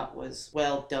they thought was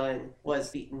well done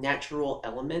was the natural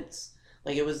elements.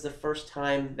 Like, it was the first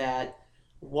time that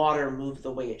water moved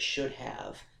the way it should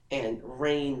have, and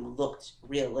rain looked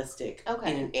realistic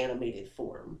in an animated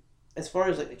form. As far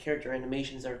as like the character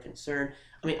animations are concerned,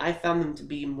 I mean, I found them to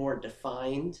be more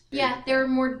defined. Yeah, there are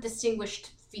more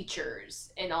distinguished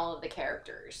features in all of the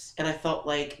characters. And I felt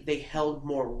like they held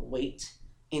more weight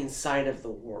inside of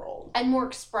the world. And more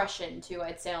expression, too,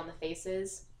 I'd say, on the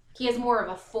faces. He has more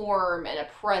of a form and a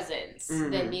presence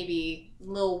than maybe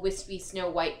little wispy Snow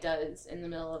White does in the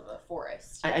middle of a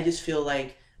forest. I just feel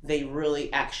like they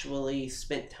really actually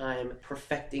spent time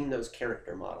perfecting those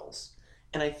character models.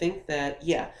 And I think that,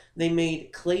 they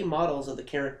made clay models of the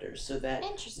characters so that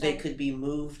they could be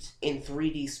moved in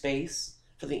 3D space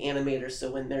for the animators,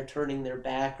 so when they're turning their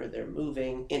back or they're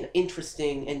moving in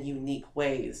interesting and unique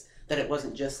ways, that it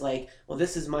wasn't just like, well,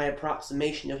 this is my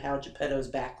approximation of how Geppetto's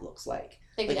back looks like.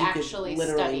 They Like could you actually could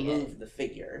literally study move it. the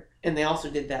figure. And they also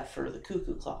did that for the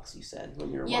cuckoo clocks, you said,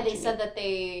 when you were Yeah, watching they said it. that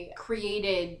they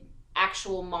created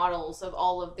actual models of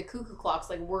all of the cuckoo clocks,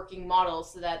 like working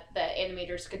models, so that the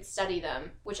animators could study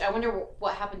them. Which I wonder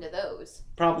what happened to those.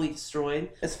 Probably destroyed.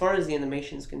 As far as the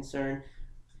animation is concerned,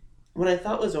 what I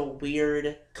thought was a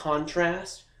weird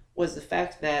contrast was the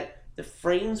fact that the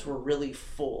frames were really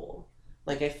full.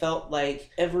 Like I felt like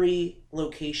every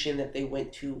location that they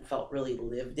went to felt really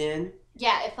lived in.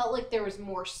 Yeah, it felt like there was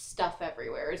more stuff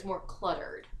everywhere. It was more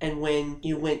cluttered. And when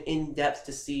you went in depth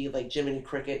to see like Jiminy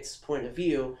Cricket's point of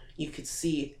view, you could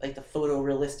see like the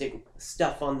photorealistic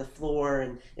stuff on the floor,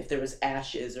 and if there was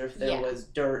ashes or if there was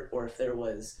dirt or if there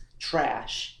was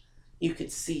trash, you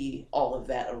could see all of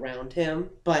that around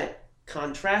him. But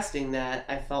contrasting that,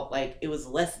 I felt like it was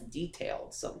less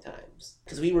detailed sometimes.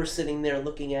 Because we were sitting there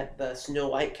looking at the Snow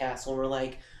White castle and we're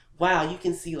like, wow, you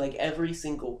can see like every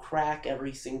single crack,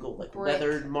 every single like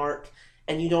weathered mark,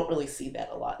 and you don't really see that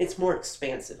a lot. It's more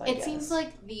expansive, I guess. It seems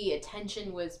like the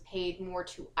attention was paid more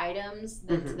to items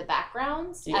than to the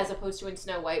backgrounds, as opposed to in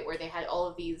Snow White where they had all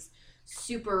of these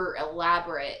super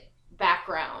elaborate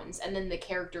backgrounds, and then the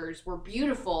characters were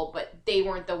beautiful, but they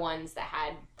weren't the ones that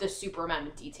had the super amount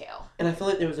of detail. And I feel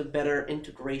like there was a better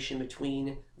integration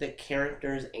between the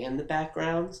characters and the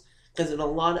backgrounds. Because in a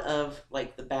lot of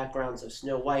like the backgrounds of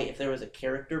Snow White, if there was a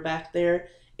character back there,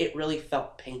 it really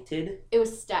felt painted. It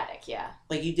was static, yeah.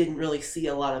 Like you didn't really see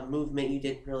a lot of movement, you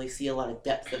didn't really see a lot of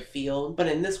depth of field. But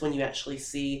in this one, you actually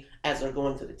see, as they're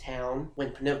going through the town,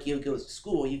 when Pinocchio goes to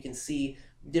school, you can see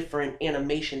different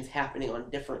animations happening on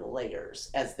different layers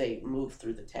as they move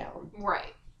through the town.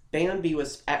 Right. Bambi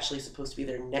was actually supposed to be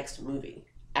their next movie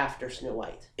after Snow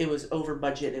White. It was over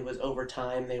budget, it was over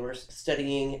time, they were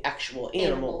studying actual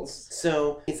animals.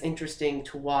 So it's interesting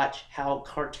to watch how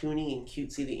cartoony and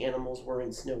cutesy the animals were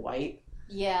in Snow White.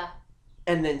 Yeah.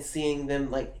 And then seeing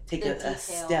them like take a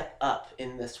step up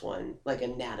in this one, like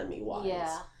anatomy wise.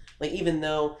 Yeah. Like even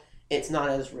though it's not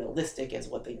as realistic as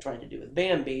what they tried to do with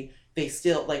Bambi, they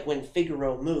still, like when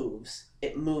Figaro moves,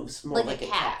 it moves more like a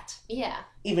cat. Yeah.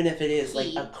 Even if it is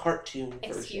like a cartoon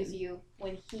version. Excuse you,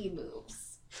 when he moves.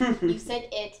 You said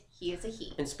it, he is a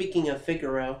he. And speaking of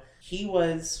Figaro, he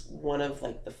was one of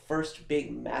like the first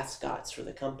big mascots for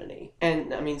the company.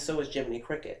 And I mean, so was Jiminy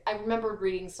Cricket. I remember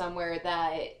reading somewhere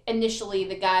that initially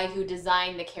the guy who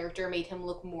designed the character made him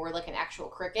look more like an actual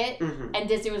cricket. And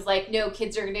Disney was like, no,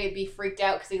 kids are going to be freaked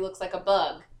out because he looks like a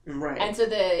bug. Right. And so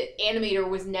the animator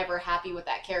was never happy with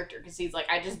that character because he's like,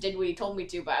 I just did what he told me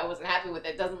to, but I wasn't happy with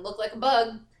it. It doesn't look like a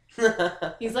bug.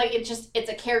 He's like, it's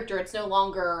a character. It's no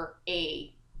longer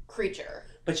a creature.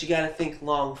 But you gotta think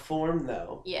long form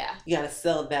though. Yeah. You gotta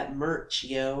sell that merch,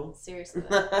 yo. Seriously.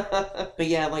 But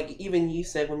yeah, like even you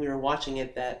said when we were watching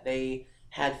it that they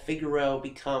had Figaro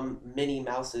become Minnie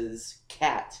Mouse's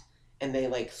cat, and they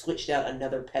like switched out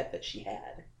another pet that she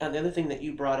had. The other thing that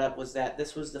you brought up was that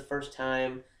this was the first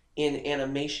time in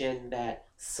animation that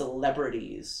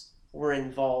celebrities were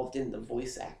involved in the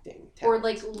voice acting talent. Or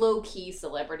like low-key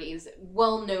celebrities,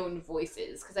 well-known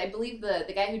voices. Because I believe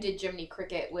the guy who did Jiminy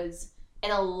Cricket was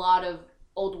in a lot of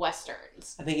old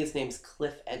westerns. I think his name's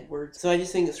Cliff Edwards. So I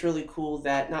just think it's really cool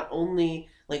that not only,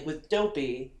 like with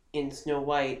Dopey in Snow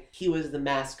White, he was the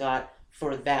mascot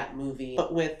for that movie,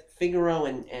 but with Figaro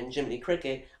and Jiminy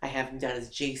Cricket, I have him down as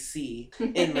JC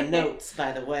in my notes,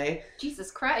 by the way.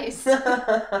 Jesus Christ.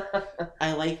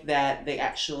 I like that they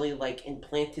actually like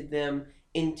implanted them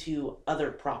into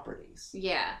other properties.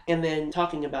 Yeah. And then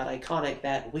talking about iconic,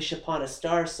 that Wish Upon a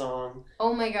Star song.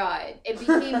 Oh my god. It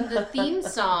became the theme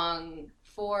song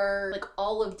for like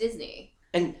all of Disney.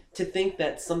 And to think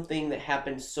that something that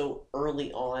happened so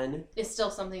early on is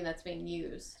still something that's being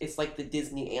used. It's like the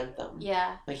Disney anthem.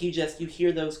 Yeah. Like you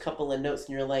hear those couple of notes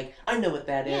and you're like, I know what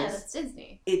that is. Yeah, that's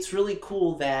Disney. It's really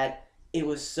cool that it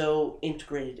was so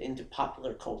integrated into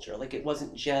popular culture. Like it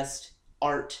wasn't just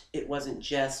art. It wasn't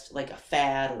just like a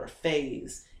fad or a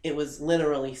phase. It was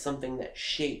literally something that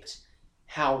shaped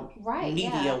how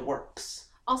media works.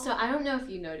 Also, I don't know if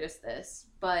you noticed this,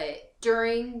 but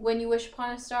during When You Wish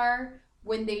Upon a Star,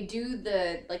 when they do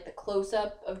the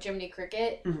close-up of Jiminy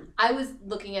Cricket, I was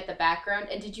looking at the background,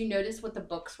 and did you notice what the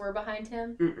books were behind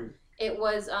him? Mm-mm. It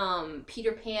was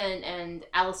Peter Pan and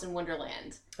Alice in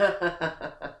Wonderland.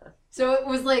 So it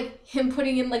was like him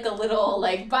putting in like a little,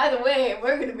 like, by the way,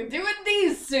 we're going to be doing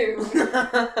these soon.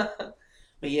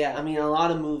 But yeah, I mean, a lot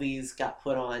of movies got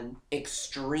put on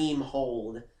extreme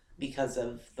hold because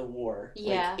of the war.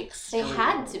 Yeah, like, they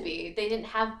had to be. They didn't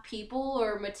have people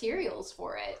or materials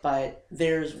for it. But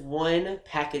there's one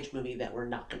package movie that we're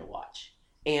not going to watch.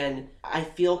 And I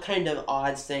feel kind of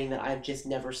odd saying that I've just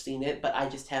never seen it, but I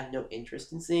just have no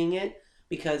interest in seeing it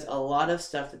because a lot of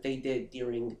stuff that they did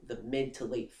during the mid to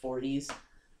late 40s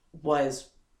was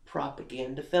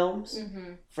propaganda films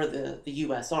Mm-hmm. for the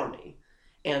US Army.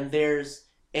 And there's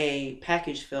a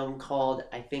package film called,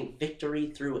 I think, Victory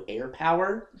Through Air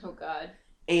Power. Oh God.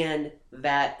 And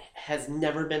that has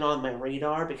never been on my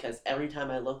radar because every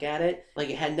time I look at it, like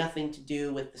it had nothing to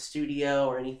do with the studio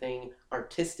or anything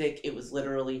artistic. It was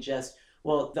literally just,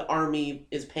 well, the army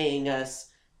is paying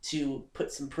us to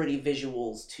put some pretty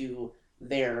visuals to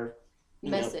their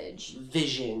Message.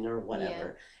 vision or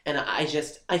whatever. Yeah. And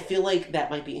I feel like that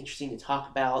might be interesting to talk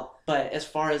about, but as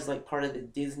far as like part of the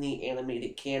Disney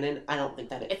animated canon, I don't think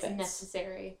that it it's fits.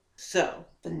 necessary. So,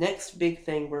 the next big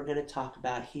thing we're going to talk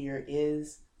about here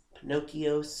is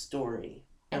Pinocchio's story.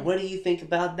 And what do you think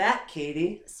about that,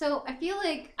 Katie? So, I feel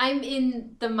like I'm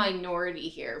in the minority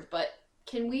here, but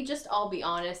can we just all be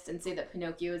honest and say that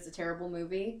Pinocchio is a terrible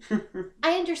movie?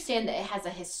 I understand that it has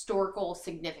a historical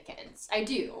significance. I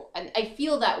do. And I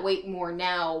feel that weight more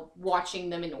now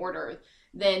watching them in order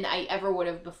than I ever would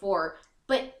have before.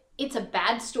 But it's a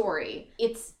bad story.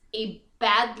 It's a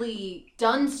badly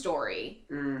done story.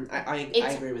 I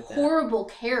agree with that. Horrible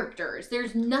characters.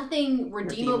 There's nothing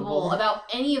redeemable about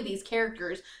any of these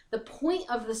characters. The point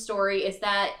of the story is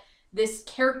that this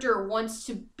character wants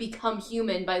to become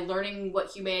human by learning what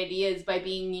humanity is by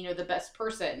being, the best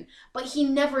person. But he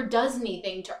never does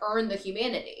anything to earn the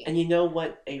humanity. And you know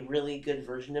what a really good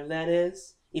version of that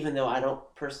is? Even though I don't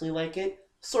personally like it?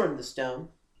 Sword in the Stone.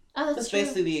 Oh, that's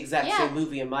basically the exact same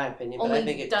movie in my opinion, but I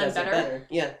think it does it better.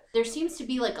 Yeah. There seems to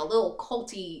be like a little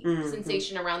culty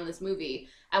sensation around this movie.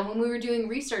 And when we were doing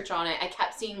research on it, I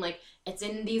kept seeing like it's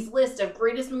in these lists of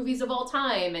greatest movies of all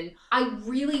time. And I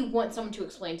really want someone to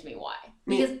explain to me why.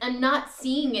 Because I'm not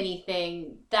seeing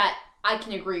anything that I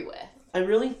can agree with. I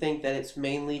really think that it's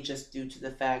mainly just due to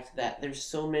the fact that there's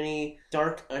so many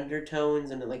dark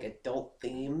undertones and like adult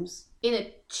themes. In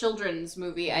a children's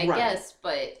movie, I guess,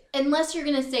 but unless you're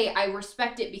going to say I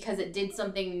respect it because it did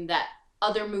something that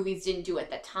other movies didn't do at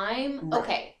the time,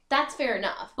 okay, that's fair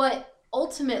enough. But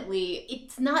ultimately,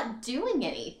 it's not doing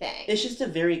anything. It's just a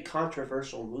very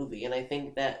controversial movie, and I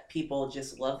think that people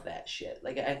just love that shit.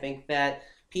 Like, I think that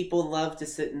people love to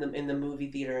sit in the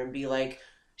movie theater and be like,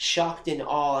 shocked and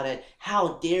awed at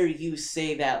how dare you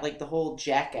say that, like the whole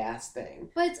jackass thing.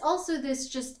 But it's also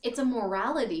it's a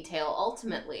morality tale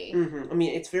ultimately. I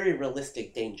mean, it's very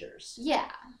realistic dangers.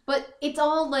 Yeah, but it's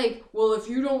all like, well, if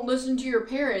you don't listen to your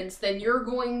parents, then you're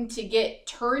going to get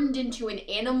turned into an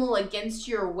animal against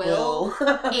your will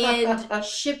and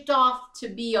shipped off to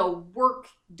be a work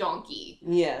donkey.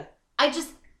 Yeah.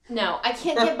 No, I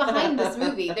can't get behind this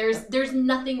movie. There's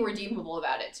nothing redeemable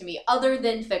about it to me other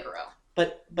than Figaro.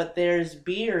 But there's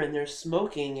beer and there's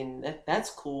smoking and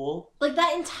that's cool. Like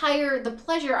the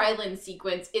Pleasure Island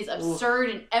sequence is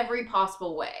absurd in every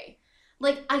possible way.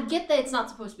 Like, I get that it's not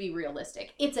supposed to be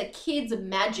realistic. It's a kid's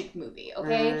magic movie,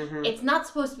 okay? It's not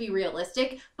supposed to be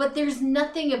realistic, but there's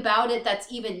nothing about it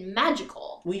that's even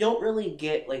magical. We don't really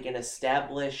get, like, an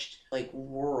established, like,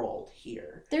 world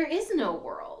here. There is no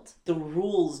world. The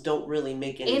rules don't really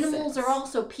make any sense. Animals are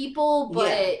also people,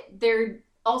 but they're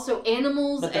also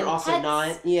animals but they're and also pets,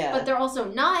 not. Yeah. But they're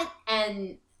also not,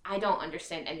 and I don't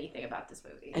understand anything about this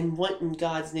movie. And what in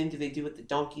God's name do they do with the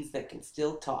donkeys that can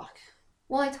still talk?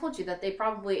 Well, I told you that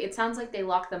it sounds like they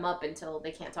lock them up until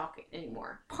they can't talk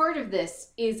anymore. Part of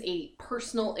this is a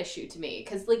personal issue to me,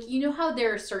 because, like, you know how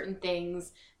there are certain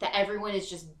things that everyone is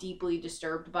just deeply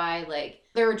disturbed by? Like,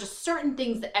 there are just certain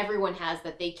things that everyone has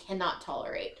that they cannot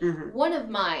tolerate. One of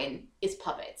mine is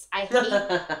puppets.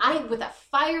 With a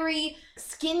fiery,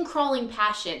 skin-crawling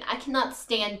passion, I cannot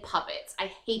stand puppets.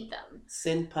 I hate them.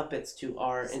 Send puppets to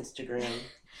our Instagram.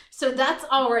 So that's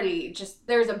already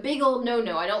there's a big old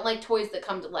no-no. I don't like toys that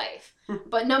come to life.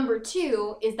 But number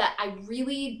two is that I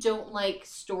really don't like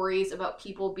stories about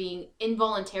people being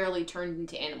involuntarily turned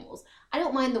into animals. I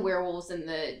don't mind the werewolves and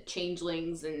the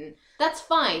changelings, and that's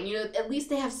fine. At least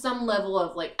they have some level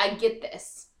of, like, I get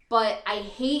this. But I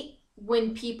hate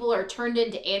when people are turned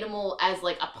into animal as,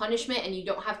 like, a punishment and you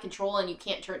don't have control and you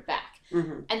can't turn it back.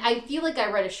 And I feel like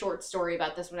I read a short story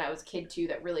about this when I was a kid, too,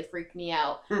 that really freaked me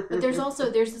out. But there's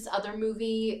this other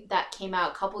movie that came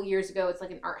out a couple years ago. It's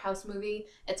like an art house movie.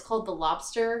 It's called The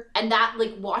Lobster. And that,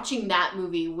 like, watching that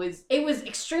movie was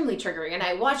extremely triggering. And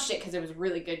I watched it because it was a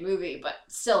really good movie. But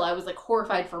still, I was, like,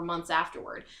 horrified for months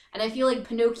afterward. And I feel like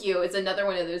Pinocchio is another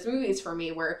one of those movies for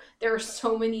me where there are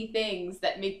so many things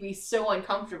that make me so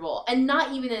uncomfortable. And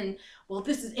not even in, well,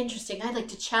 this is interesting. I'd like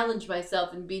to challenge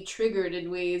myself and be triggered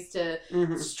in ways to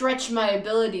Mm-hmm. stretch my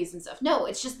abilities and stuff. No,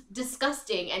 it's just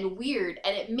disgusting and weird,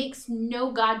 and it makes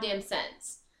no goddamn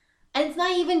sense. And it's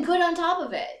not even good on top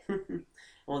of it.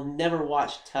 Well, never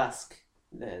watch Tusk,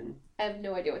 then. I have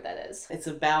no idea what that is. It's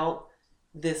about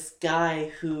this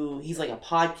guy he's like a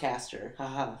podcaster,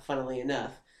 haha, funnily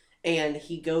enough. And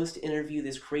he goes to interview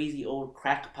this crazy old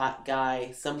crackpot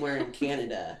guy somewhere in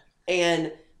Canada.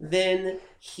 And then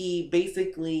he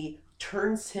basically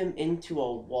turns him into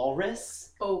a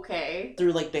walrus. Okay.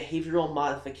 Through like behavioral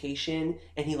modification,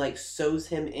 and he like sews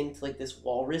him into like this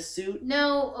walrus suit.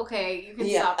 No, okay, you can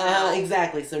stop now.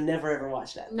 Exactly. So never ever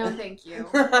watch that. No, thank you.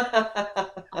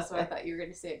 Also, I thought you were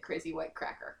going to say a crazy white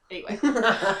cracker. Anyway.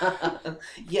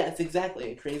 Yes,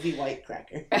 exactly. A crazy white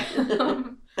cracker.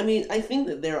 I mean, I think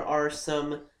that there are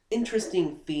some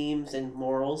interesting themes and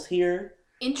morals here.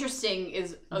 Interesting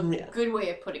is a good way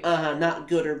of putting it. Not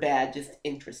good or bad, just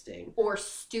interesting. Or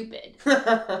stupid.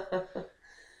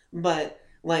 But,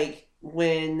 like,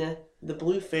 when the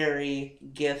Blue Fairy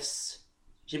gifts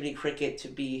Jiminy Cricket to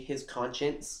be his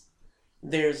conscience,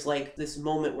 there's, like, this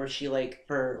moment where she, like,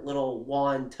 her little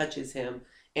wand touches him,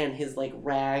 and his, like,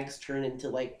 rags turn into,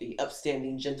 like, the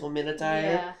upstanding gentleman attire.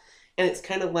 Yeah. And it's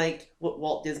kind of like what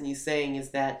Walt Disney's saying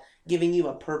is that giving you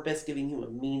a purpose, giving you a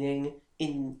meaning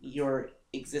in your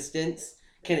existence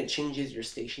kind of changes your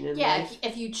station in life. Yeah,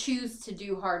 if you choose to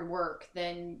do hard work,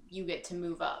 then you get to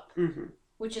move up. Mm-hmm.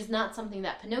 Which is not something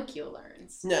that Pinocchio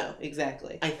learns. No,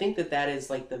 exactly. I think that is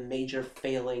like the major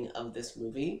failing of this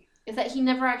movie. Is that he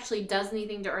never actually does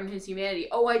anything to earn his humanity.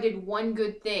 Oh, I did one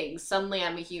good thing. Suddenly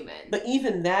I'm a human. But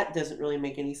even that doesn't really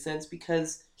make any sense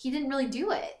because... He didn't really do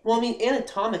it. Well, I mean,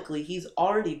 anatomically, he's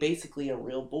already basically a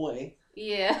real boy.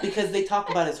 Yeah. Because they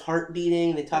talk about his heart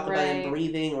beating, they talk about him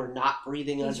breathing or not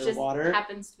breathing underwater. Just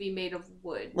happens to be made of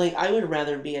wood. Like, I would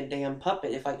rather be a damn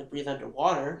puppet if I could breathe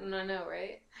underwater. I know,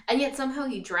 right? And yet somehow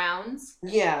he drowns.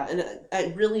 Yeah, and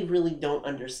I really, really don't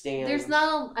understand. There's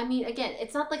not, I mean, again,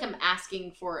 it's not like I'm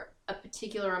asking for a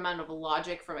particular amount of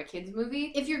logic from a kid's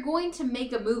movie. If you're going to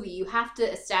make a movie, you have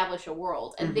to establish a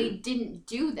world, and they didn't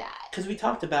do that. Because we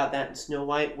talked about that in Snow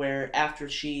White, where after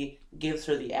she gives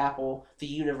her the apple, the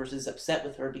universe is upset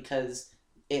with her because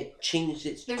it changed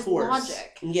its course. There's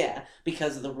logic. Yeah,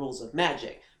 because of the rules of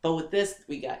magic. But with this,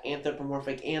 we got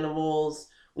anthropomorphic animals.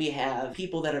 We have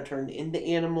people that are turned into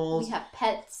animals. We have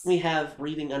pets. We have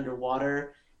breathing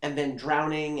underwater and then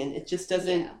drowning. And it just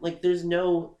doesn't, like, there's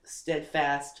no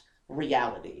steadfast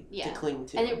reality to cling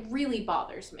to. And it really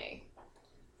bothers me.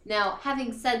 Now,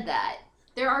 having said that,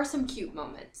 there are some cute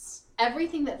moments.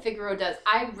 Everything that Figaro does,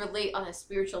 I relate on a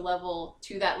spiritual level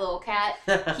to that little cat.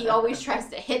 He always tries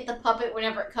to hit the puppet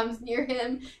whenever it comes near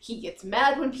him. He gets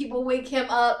mad when people wake him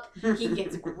up. He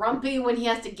gets grumpy when he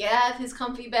has to get out of his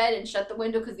comfy bed and shut the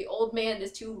window because the old man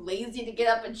is too lazy to get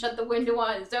up and shut the window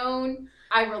on his own.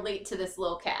 I relate to this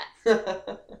little cat.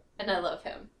 And I love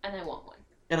him. And I want one.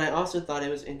 And I also thought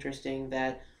it was interesting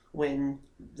that when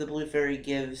the Blue Fairy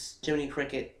gives Jiminy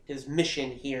Cricket his mission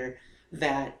here,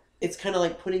 that it's kind of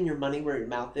like putting your money where your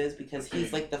mouth is because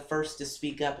he's like the first to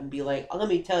speak up and be like, oh, let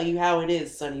me tell you how it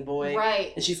is, sonny boy.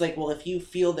 Right. And she's like, well, if you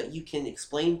feel that you can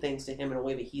explain things to him in a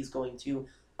way that he's going to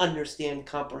understand,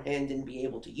 comprehend, and be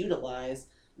able to utilize,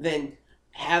 then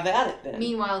have at it then.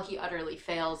 Meanwhile, he utterly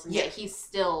fails, and yet he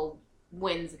still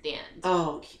wins at the end.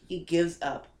 Oh, he gives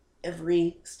up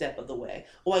every step of the way.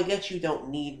 Oh, I guess you don't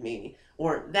need me.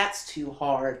 Or that's too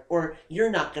hard. Or you're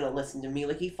not going to listen to me.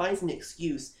 Like, he finds an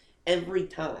excuse every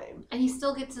time. And he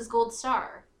still gets his gold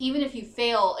star. Even if you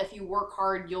fail, if you work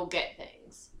hard, you'll get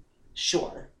things.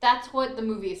 Sure. That's what the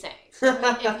movie is saying.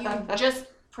 If you just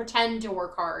pretend to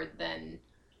work hard, then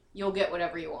you'll get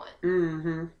whatever you want.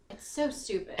 Mm-hmm. It's so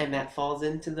stupid. And that falls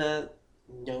into the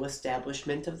no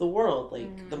establishment of the world.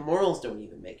 Like, the morals don't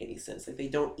even make any sense. Like, they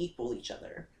don't equal each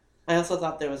other. I also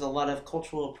thought there was a lot of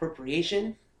cultural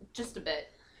appropriation. Just a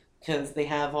bit. Because they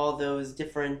have all those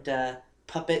different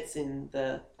puppets in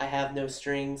the I have no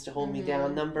strings to hold me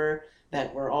down number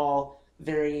that were all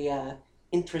very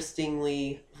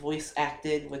interestingly voice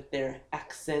acted with their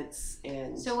accents.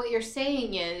 And so what you're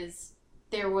saying is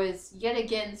there was yet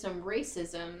again some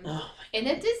racism in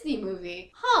a Disney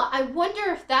movie. I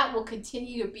wonder if that will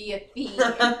continue to be a theme.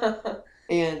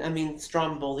 And, I mean,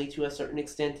 Stromboli, to a certain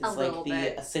extent, is like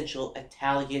the essential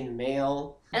Italian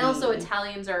male. And also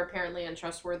Italians are apparently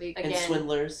untrustworthy. Again. And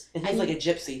swindlers. And he's like a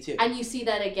gypsy, too. And you see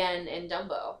that again in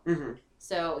Dumbo. Mm-hmm.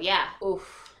 So, yeah.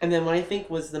 Oof. And then what I think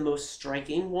was the most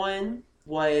striking one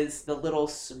was the little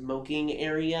smoking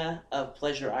area of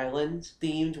Pleasure Island,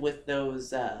 themed with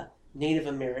those Native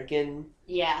American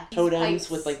totems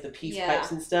with, like, the peace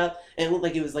pipes and stuff. And it looked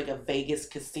like it was, like, a Vegas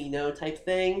casino type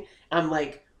thing. I'm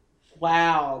like,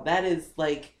 Wow, that is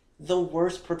like the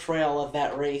worst portrayal of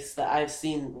that race that I've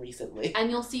seen recently.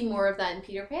 And you'll see more of that in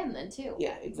Peter Pan then too.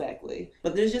 Yeah, exactly.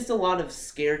 But there's just a lot of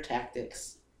scare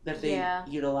tactics that they Yeah.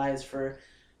 utilize for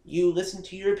you listen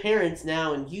to your parents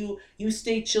now and you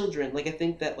stay children. Like I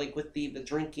think that like with the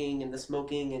drinking and the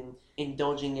smoking and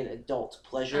indulging in adult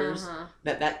pleasures, Uh-huh.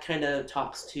 that kind of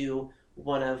talks to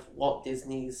one of Walt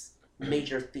Disney's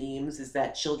major themes is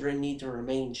that children need to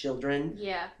remain children.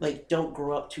 Yeah. Like don't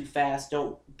grow up too fast,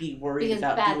 don't be worried Because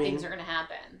about bad doing things are going to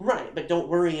happen. right, but don't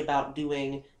worry about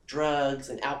doing drugs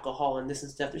and alcohol and this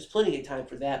and stuff. There's plenty of time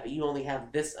for that, but you only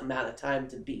have this amount of time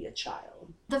to be a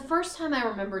child. The first time I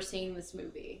remember seeing this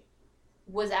movie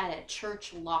was at a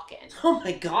church lock-in. Oh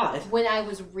my god. When I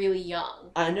was really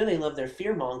young. I know they love their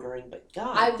fear mongering, but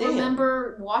god I damn.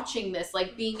 remember watching this,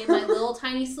 like being in my little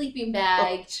tiny sleeping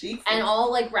bag and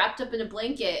all like wrapped up in a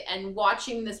blanket and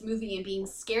watching this movie and being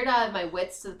scared out of my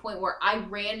wits to the point where I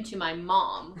ran to my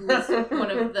mom, who was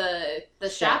one of the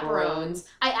chaperones.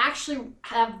 I actually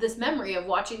have this memory of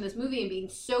watching this movie and being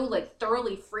so like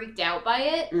thoroughly freaked out by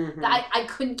it that I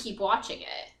couldn't keep watching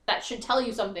it. That should tell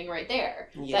you something right there.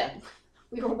 Yeah. That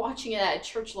we were watching it at a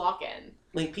church lock-in.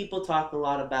 Like people talk a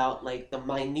lot about like the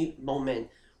minute moment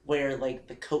where like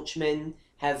the coachman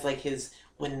has like his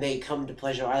when they come to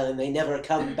Pleasure Island they never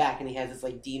come back and he has this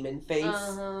like demon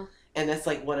face. And that's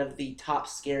like one of the top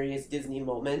scariest Disney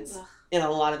moments in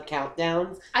a lot of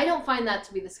countdowns. I don't find that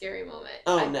to be the scary moment.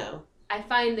 Oh no. I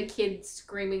find the kid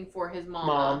screaming for his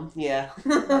mom. Yeah.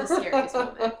 The scariest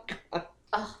moment.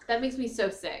 Oh, that makes me so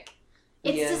sick.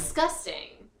 It's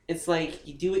disgusting. It's like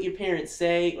you do what your parents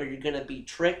say, or you're gonna be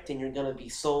tricked, and you're gonna be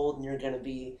sold, and you're gonna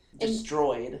be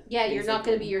destroyed. Yeah, you're not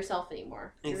gonna be yourself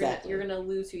anymore. Exactly. You're gonna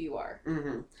lose who you are.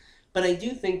 Mm-hmm. But I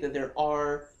do think that there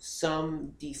are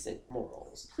some decent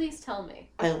morals. Please tell me.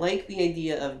 I like the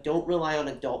idea of don't rely on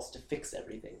adults to fix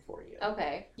everything for you.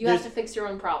 Okay. You have to fix your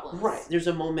own problems. Right. There's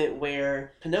a moment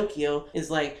where Pinocchio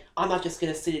is like, I'm not just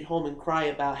going to sit at home and cry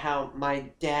about how my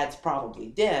dad's probably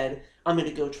dead. I'm going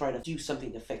to go try to do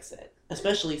something to fix it.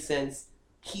 Especially since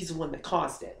he's the one that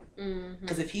caused it.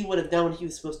 Because if he would have done what he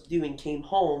was supposed to do and came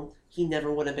home, he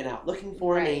never would have been out looking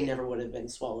for him and he never would have been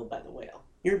swallowed by the whale.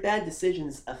 Your bad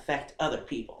decisions affect other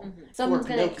people. Someone's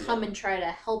going to come and try to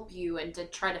help you and to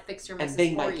try to fix your messes for you.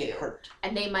 And they might get hurt.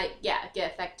 And they might,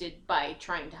 get affected by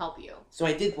trying to help you. So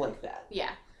I did like that. Yeah.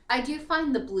 I do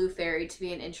find the Blue Fairy to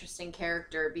be an interesting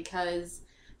character because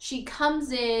she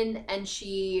comes in and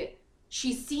she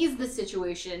sees the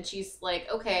situation. She's like,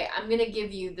 okay, I'm going to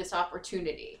give you this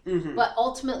opportunity. But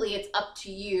ultimately, it's up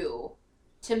to you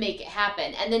to make it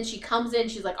happen. And then she comes in,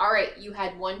 she's like, all right, you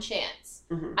had one chance.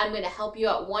 I'm going to help you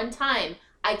out one time.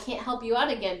 I can't help you out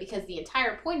again because the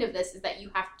entire point of this is that you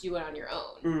have to do it on your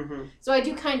own. So I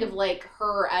do kind of like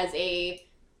her as a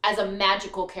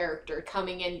magical character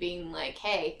coming in being like,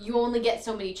 hey, you only get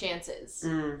so many chances.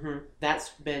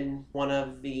 That's been one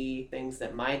of the things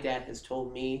that my dad has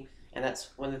told me, and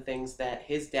that's one of the things that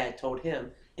his dad told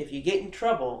him. If you get in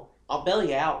trouble, I'll bail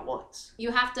you out once.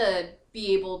 You have to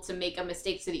be able to make a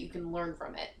mistake so that you can learn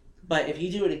from it. But if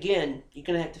you do it again, you're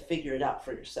going to have to figure it out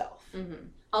for yourself.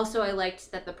 Also, I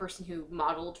liked that the person who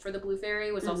modeled for the Blue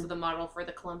Fairy was also the model for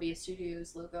the Columbia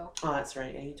Studios logo. Oh, that's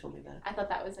right. Yeah, you told me that. I thought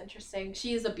that was interesting.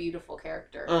 She is a beautiful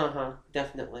character.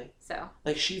 Definitely. So.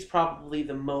 Like, she's probably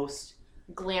the most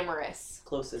glamorous.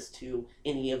 Closest to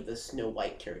any of the Snow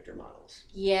White character models.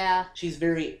 Yeah. She's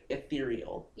very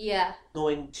ethereal. Yeah.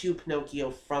 Going to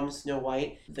Pinocchio from Snow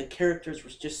White, the characters were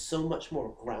just so much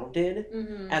more grounded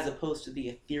as opposed to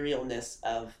the etherealness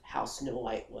of how Snow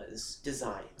White was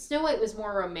designed. Snow White was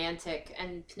more romantic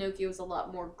and Pinocchio was a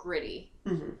lot more gritty.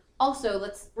 Also,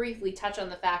 let's briefly touch on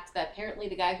the fact that apparently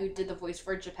the guy who did the voice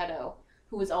for Geppetto,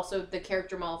 who was also the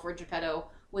character model for Geppetto,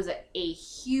 was a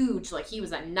huge, like, he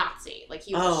was a Nazi. Like,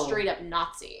 he was a straight up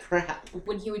Nazi. Crap.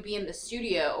 When he would be in the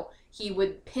studio, he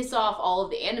would piss off all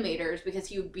of the animators because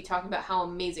he would be talking about how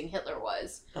amazing Hitler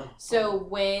was. So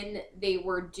when they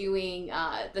were doing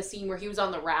the scene where he was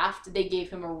on the raft, they gave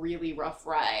him a really rough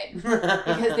ride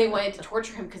because they wanted to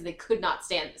torture him because they could not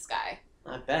stand this guy.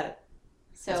 I bet.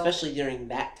 So, especially during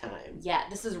that time. Yeah,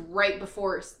 this is right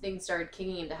before things started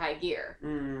kicking into high gear.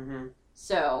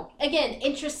 So, again,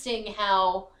 interesting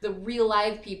how the real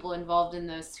live people involved in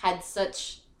this had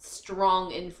such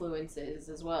strong influences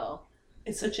as well.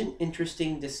 It's such an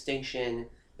interesting distinction,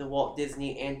 the Walt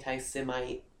Disney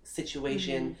anti-Semite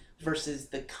situation versus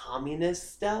the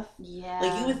communist stuff. Yeah.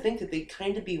 Like, you would think that they'd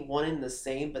kind of be one and the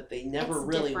same, but they never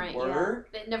really were.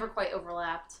 Yeah. It never quite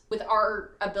overlapped. With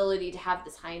our ability to have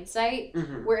this hindsight,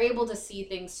 we're able to see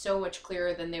things so much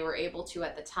clearer than they were able to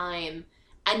at the time.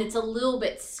 And it's a little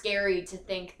bit scary to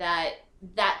think that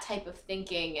that type of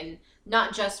thinking, and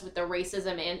not just with the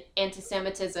racism and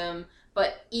anti-Semitism,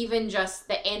 but even just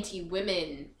the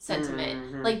anti-women sentiment.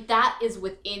 Mm-hmm. Like, that is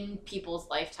within people's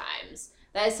lifetimes.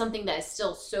 That is something that is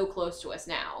still so close to us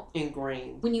now.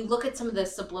 Ingrained. When you look at some of the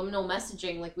subliminal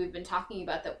messaging, like we've been talking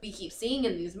about, that we keep seeing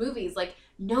in these movies, like,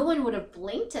 no one would have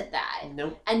blinked at that.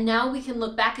 Nope. And now we can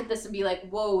look back at this and be like,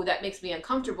 whoa, that makes me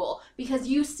uncomfortable. Because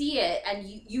you see it, and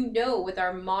you know with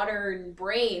our modern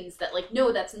brains that, like,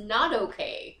 no, that's not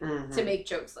okay to make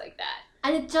jokes like that.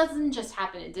 And it doesn't just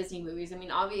happen in Disney movies. I mean,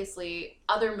 obviously,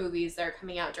 other movies that are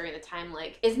coming out during the time,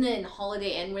 like, isn't it in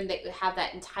Holiday Inn when they have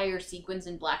that entire sequence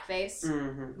in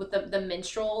blackface with the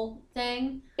minstrel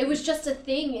thing? It was just a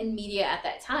thing in media at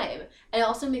that time. And it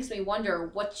also makes me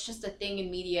wonder what's just a thing in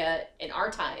media in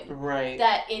our time. Right.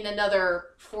 That in another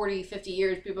 40, 50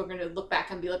 years, people are going to look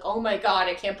back and be like, oh my God,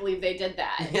 I can't believe they did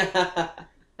that.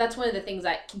 That's one of the things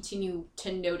I continue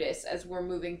to notice as we're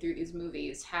moving through these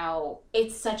movies, how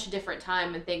it's such a different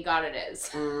time, and thank God it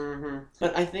is.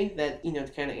 But I think that, to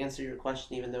kind of answer your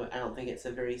question, even though I don't think it's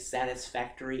a very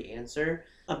satisfactory answer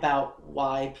about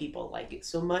why people like it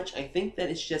so much, I think that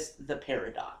it's just the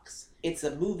paradox. It's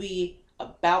a movie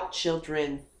about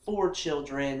children, for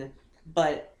children,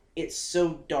 but it's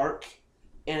so dark,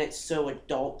 and it's so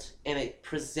adult, and it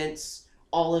presents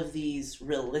all of these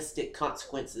realistic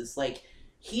consequences, like,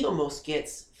 he almost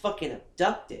gets fucking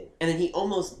abducted, and then he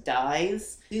almost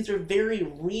dies. These are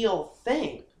very real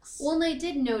things. Well, and I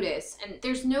did notice, and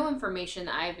there's no information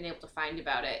that I've been able to find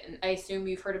about it, and I assume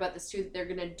you've heard about this too, that they're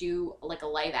going to do, like, a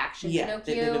live-action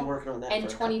Pinocchio. Yeah, they've been working on that in for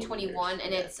a couple 2021, years.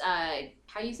 And it's,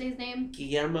 how do you say his name?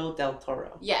 Guillermo del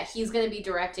Toro. Yeah, he's going to be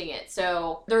directing it,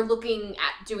 so they're looking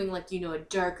at doing, like, a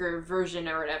darker version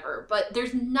or whatever, but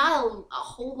there's not a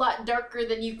whole lot darker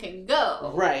than you can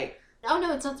go. Right. Oh,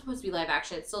 no, it's not supposed to be live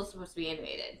action. It's still supposed to be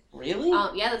animated. Really?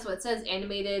 Yeah, that's what it says.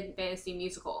 Animated fantasy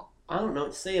musical. I don't know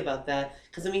what to say about that.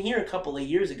 Because, here a couple of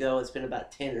years ago, it's been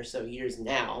about 10 or so years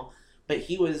now, but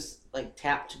he was, like,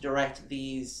 tapped to direct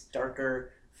these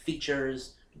darker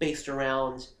features based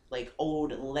around, like,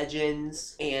 old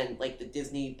legends and, like, the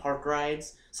Disney park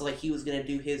rides. So, like, he was going to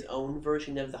do his own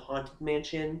version of the Haunted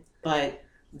Mansion, but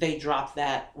they dropped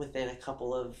that within a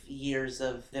couple of years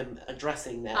of them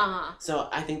addressing that. So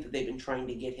I think that they've been trying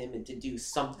to get him to do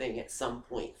something at some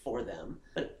point for them.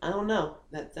 But I don't know.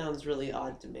 That sounds really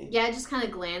odd to me. Yeah, I just kind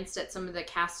of glanced at some of the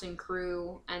cast and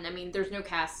crew, and there's no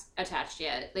cast attached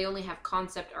yet. They only have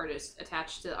concept artists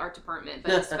attached to the art department,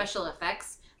 but the special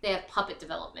effects, they have puppet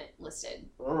development listed.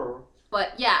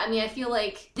 But yeah, I feel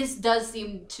like this does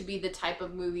seem to be the type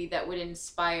of movie that would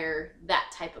inspire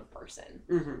that type of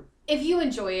person. If you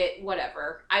enjoy it,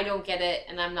 whatever. I don't get it,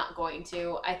 and I'm not going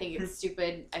to. I think it's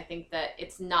stupid. I think that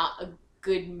it's not a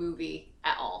good movie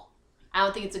at all. I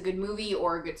don't think it's a good movie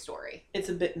or a good story. It's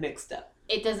a bit mixed up.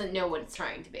 It doesn't know what it's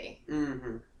trying to be.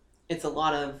 It's a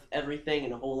lot of everything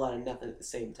and a whole lot of nothing at the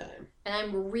same time. And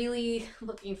I'm really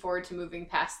looking forward to moving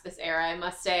past this era, I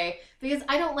must say, because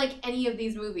I don't like any of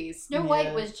these movies. Snow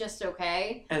White was just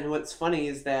okay. And what's funny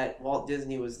is that Walt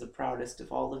Disney was the proudest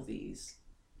of all of these.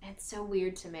 It's so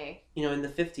weird to me. In the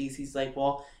 50s, he's like,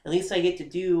 well, at least I get to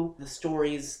do the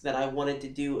stories that I wanted to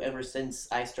do ever since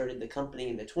I started the company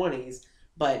in the 20s.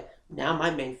 But now my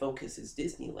main focus is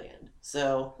Disneyland.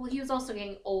 So... Well, he was also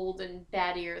getting old and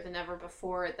battier than ever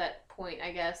before at that point,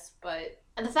 I guess.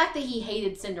 And the fact that he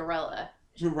hated Cinderella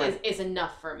is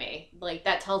enough for me. Like,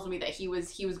 that tells me that he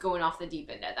was going off the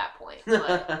deep end at that point.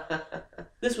 But...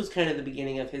 This was kind of the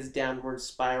beginning of his downward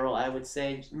spiral, I would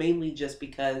say. Mainly just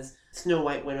because Snow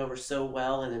White went over so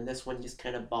well, and then this one just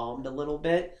kind of bombed a little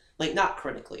bit. Like, not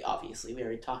critically, obviously. We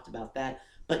already talked about that.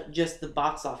 But just the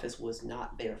box office was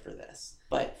not there for this.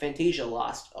 But Fantasia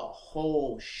lost a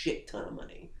whole shit ton of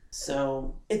money.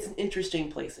 So it's an interesting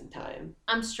place in time.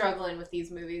 I'm struggling with these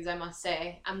movies, I must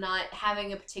say. I'm not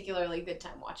having a particularly good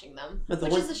time watching them,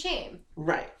 which is a shame.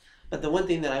 Right. But the one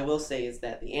thing that I will say is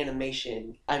that the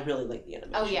animation, I really like the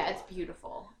animation. Oh yeah, it's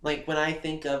beautiful. Like, when I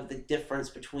think of the difference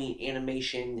between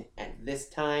animation at this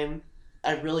time,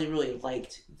 I really, really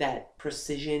liked that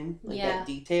precision, that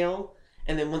detail.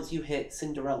 And then once you hit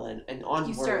Cinderella and onward,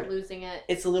 you start losing it.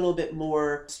 It's a little bit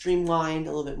more streamlined,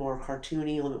 a little bit more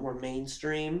cartoony, a little bit more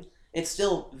mainstream. It's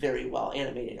still very well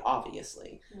animated,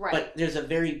 obviously. Right. But there's a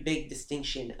very big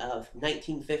distinction of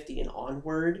 1950 and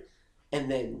onward, and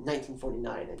then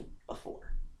 1949 and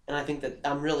before. And I think that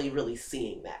I'm really, really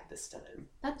seeing that this time.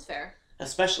 That's fair.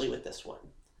 Especially with this one.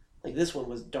 Like, this one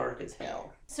was dark as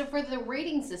hell. So for the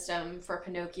rating system for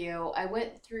Pinocchio, I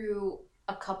went through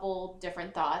a couple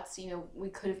different thoughts. We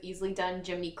could have easily done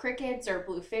Jiminy Crickets or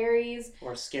Blue Fairies.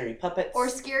 Or Scary Puppets.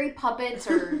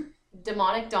 Or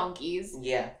demonic donkeys.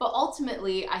 Yeah. But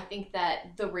ultimately, I think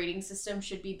that the rating system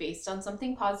should be based on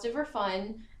something positive or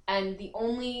fun. And the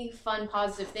only fun,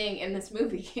 positive thing in this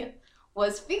movie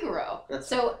was Figaro.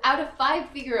 So out of 5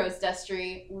 Figaros,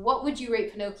 Destry, what would you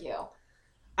rate Pinocchio?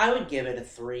 I would give it a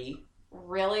 3.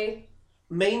 Really?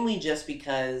 Mainly just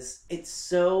because it's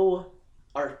so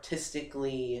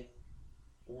artistically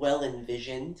well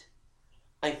envisioned.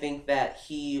 I think that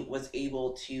he was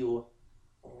able to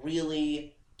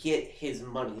really get his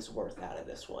money's worth out of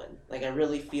this one. Like, I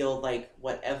really feel like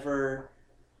whatever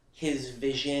his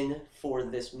vision for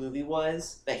this movie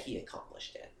was, that he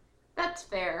accomplished it. That's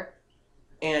fair.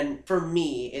 And for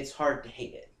me, it's hard to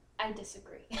hate it. I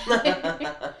disagree.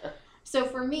 So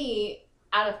for me,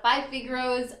 out of 5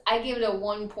 Figaros, I give it a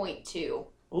 1.2.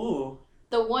 Ooh.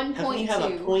 The 1.2. How can you have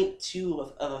a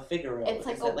 0.2 of a Figaro? It's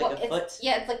like Is that like a foot?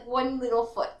 It's like one little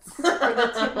foot for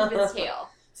the tip of his tail.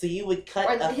 So you would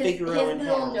cut a Figaro in his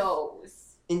little half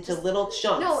nose into little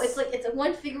chunks. No, it's like it's a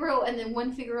one Figaro and then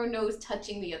one Figaro nose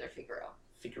touching the other Figaro.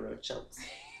 Figaro chunks.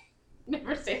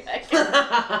 Never say that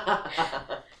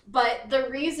again. But the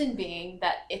reason being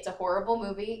that it's a horrible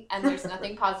movie and there's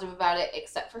nothing positive about it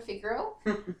except for Figaro.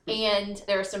 And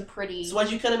there are some pretty... So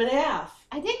why'd you cut him in half?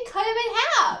 I didn't cut him in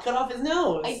half. You cut off his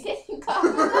nose. I didn't cut off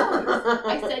his nose.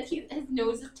 I said his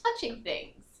nose is touching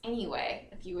things. Anyway,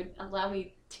 if you would allow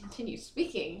me to continue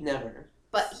speaking. Never.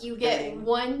 But you get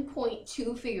 1.2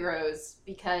 Figaros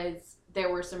because there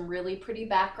were some really pretty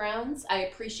backgrounds. I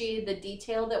appreciated the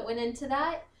detail that went into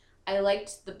that. I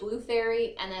liked the Blue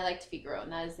Fairy, and I liked Figaro,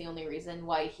 and that is the only reason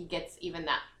why he gets even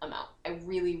that amount. I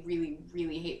really, really,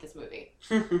 really hate this movie.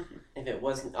 If it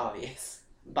wasn't obvious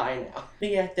by now. But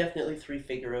yeah, definitely 3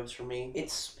 Figaros for me.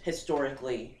 It's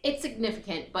historically... It's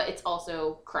significant, but it's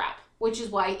also crap, which is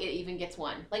why it even gets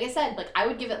 1. Like I said, like I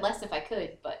would give it less if I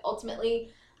could, but ultimately,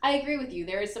 I agree with you.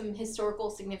 There is some historical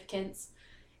significance,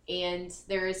 and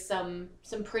there is some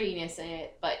prettiness in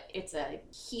it, but it's a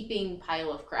heaping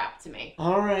pile of crap to me.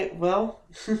 All right, well,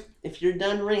 if you're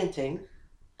done ranting,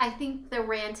 I think the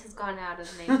rant has gone out of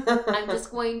me.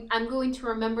 I'm going to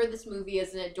remember this movie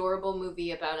as an adorable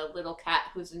movie about a little cat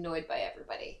who's annoyed by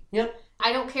everybody. Yep.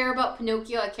 I don't care about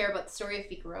Pinocchio. I care about the story of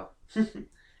Figaro.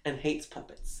 And hates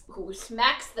puppets. Who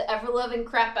smacks the ever-loving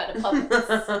crap out of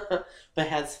puppets. But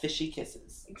has fishy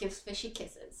kisses. Gives fishy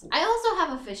kisses. I also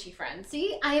have a fishy friend.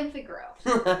 See? I am Figaro.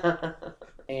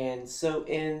 And so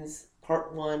ends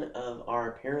part 1 of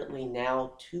our apparently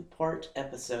now 2-part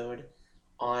episode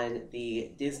on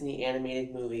the Disney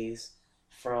animated movies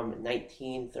from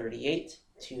 1938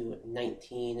 to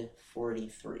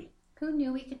 1943. Who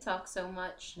knew we could talk so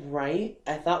much? Right?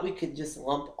 I thought we could just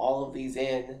lump all of these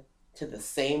in to the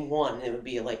same one. It would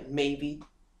be like maybe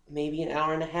an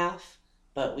hour and a half,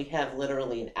 but we have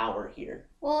literally an hour here.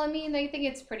 Well, I mean, I think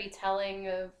it's pretty telling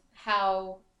of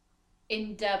how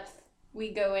in-depth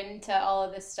we go into all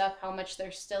of this stuff, how much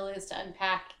there still is to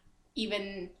unpack,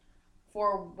 even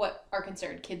for what are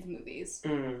considered kids' movies.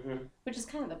 Mm-hmm. Which is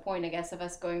kind of the point, I guess, of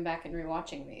us going back and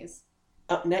rewatching these.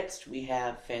 Up next, we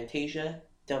have Fantasia,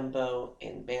 Dumbo,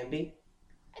 and Bambi.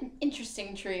 An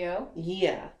interesting trio.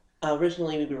 Yeah.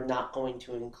 Originally, we were not going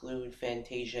to include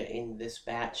Fantasia in this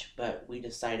batch, but we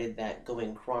decided that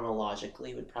going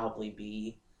chronologically would probably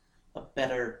be a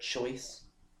better choice.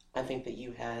 I think that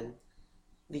you had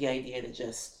the idea to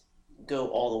just go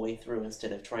all the way through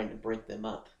instead of trying to break them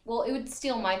up. Well, it would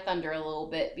steal my thunder a little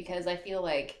bit because I feel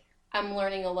like I'm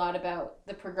learning a lot about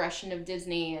the progression of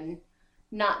Disney, and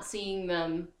not seeing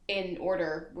them in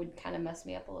order would kind of mess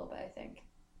me up a little bit, I think.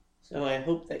 So I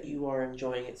hope that you are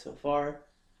enjoying it so far.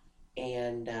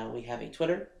 And we have a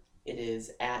Twitter. It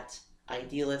is at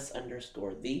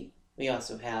idealist_the. We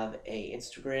also have a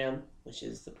Instagram, which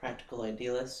is the Practical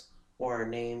Idealist, or our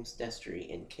names,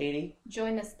 Destry and Katie.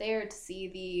 Join us there to see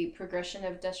the progression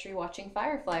of Destry watching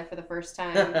Firefly for the first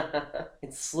time.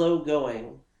 It's slow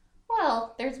going.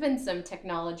 Well, there's been some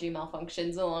technology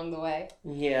malfunctions along the way.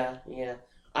 Yeah.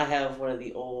 I have one of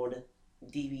the old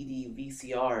DVD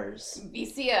VCRs.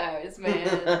 VCRs,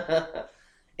 man.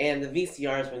 And the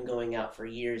VCR's been going out for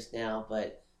years now,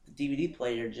 but the DVD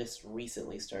player just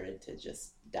recently started to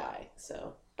just die,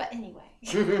 so. But anyway.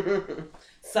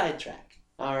 Sidetrack.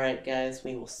 Alright, guys,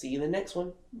 we will see you in the next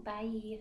one. Bye.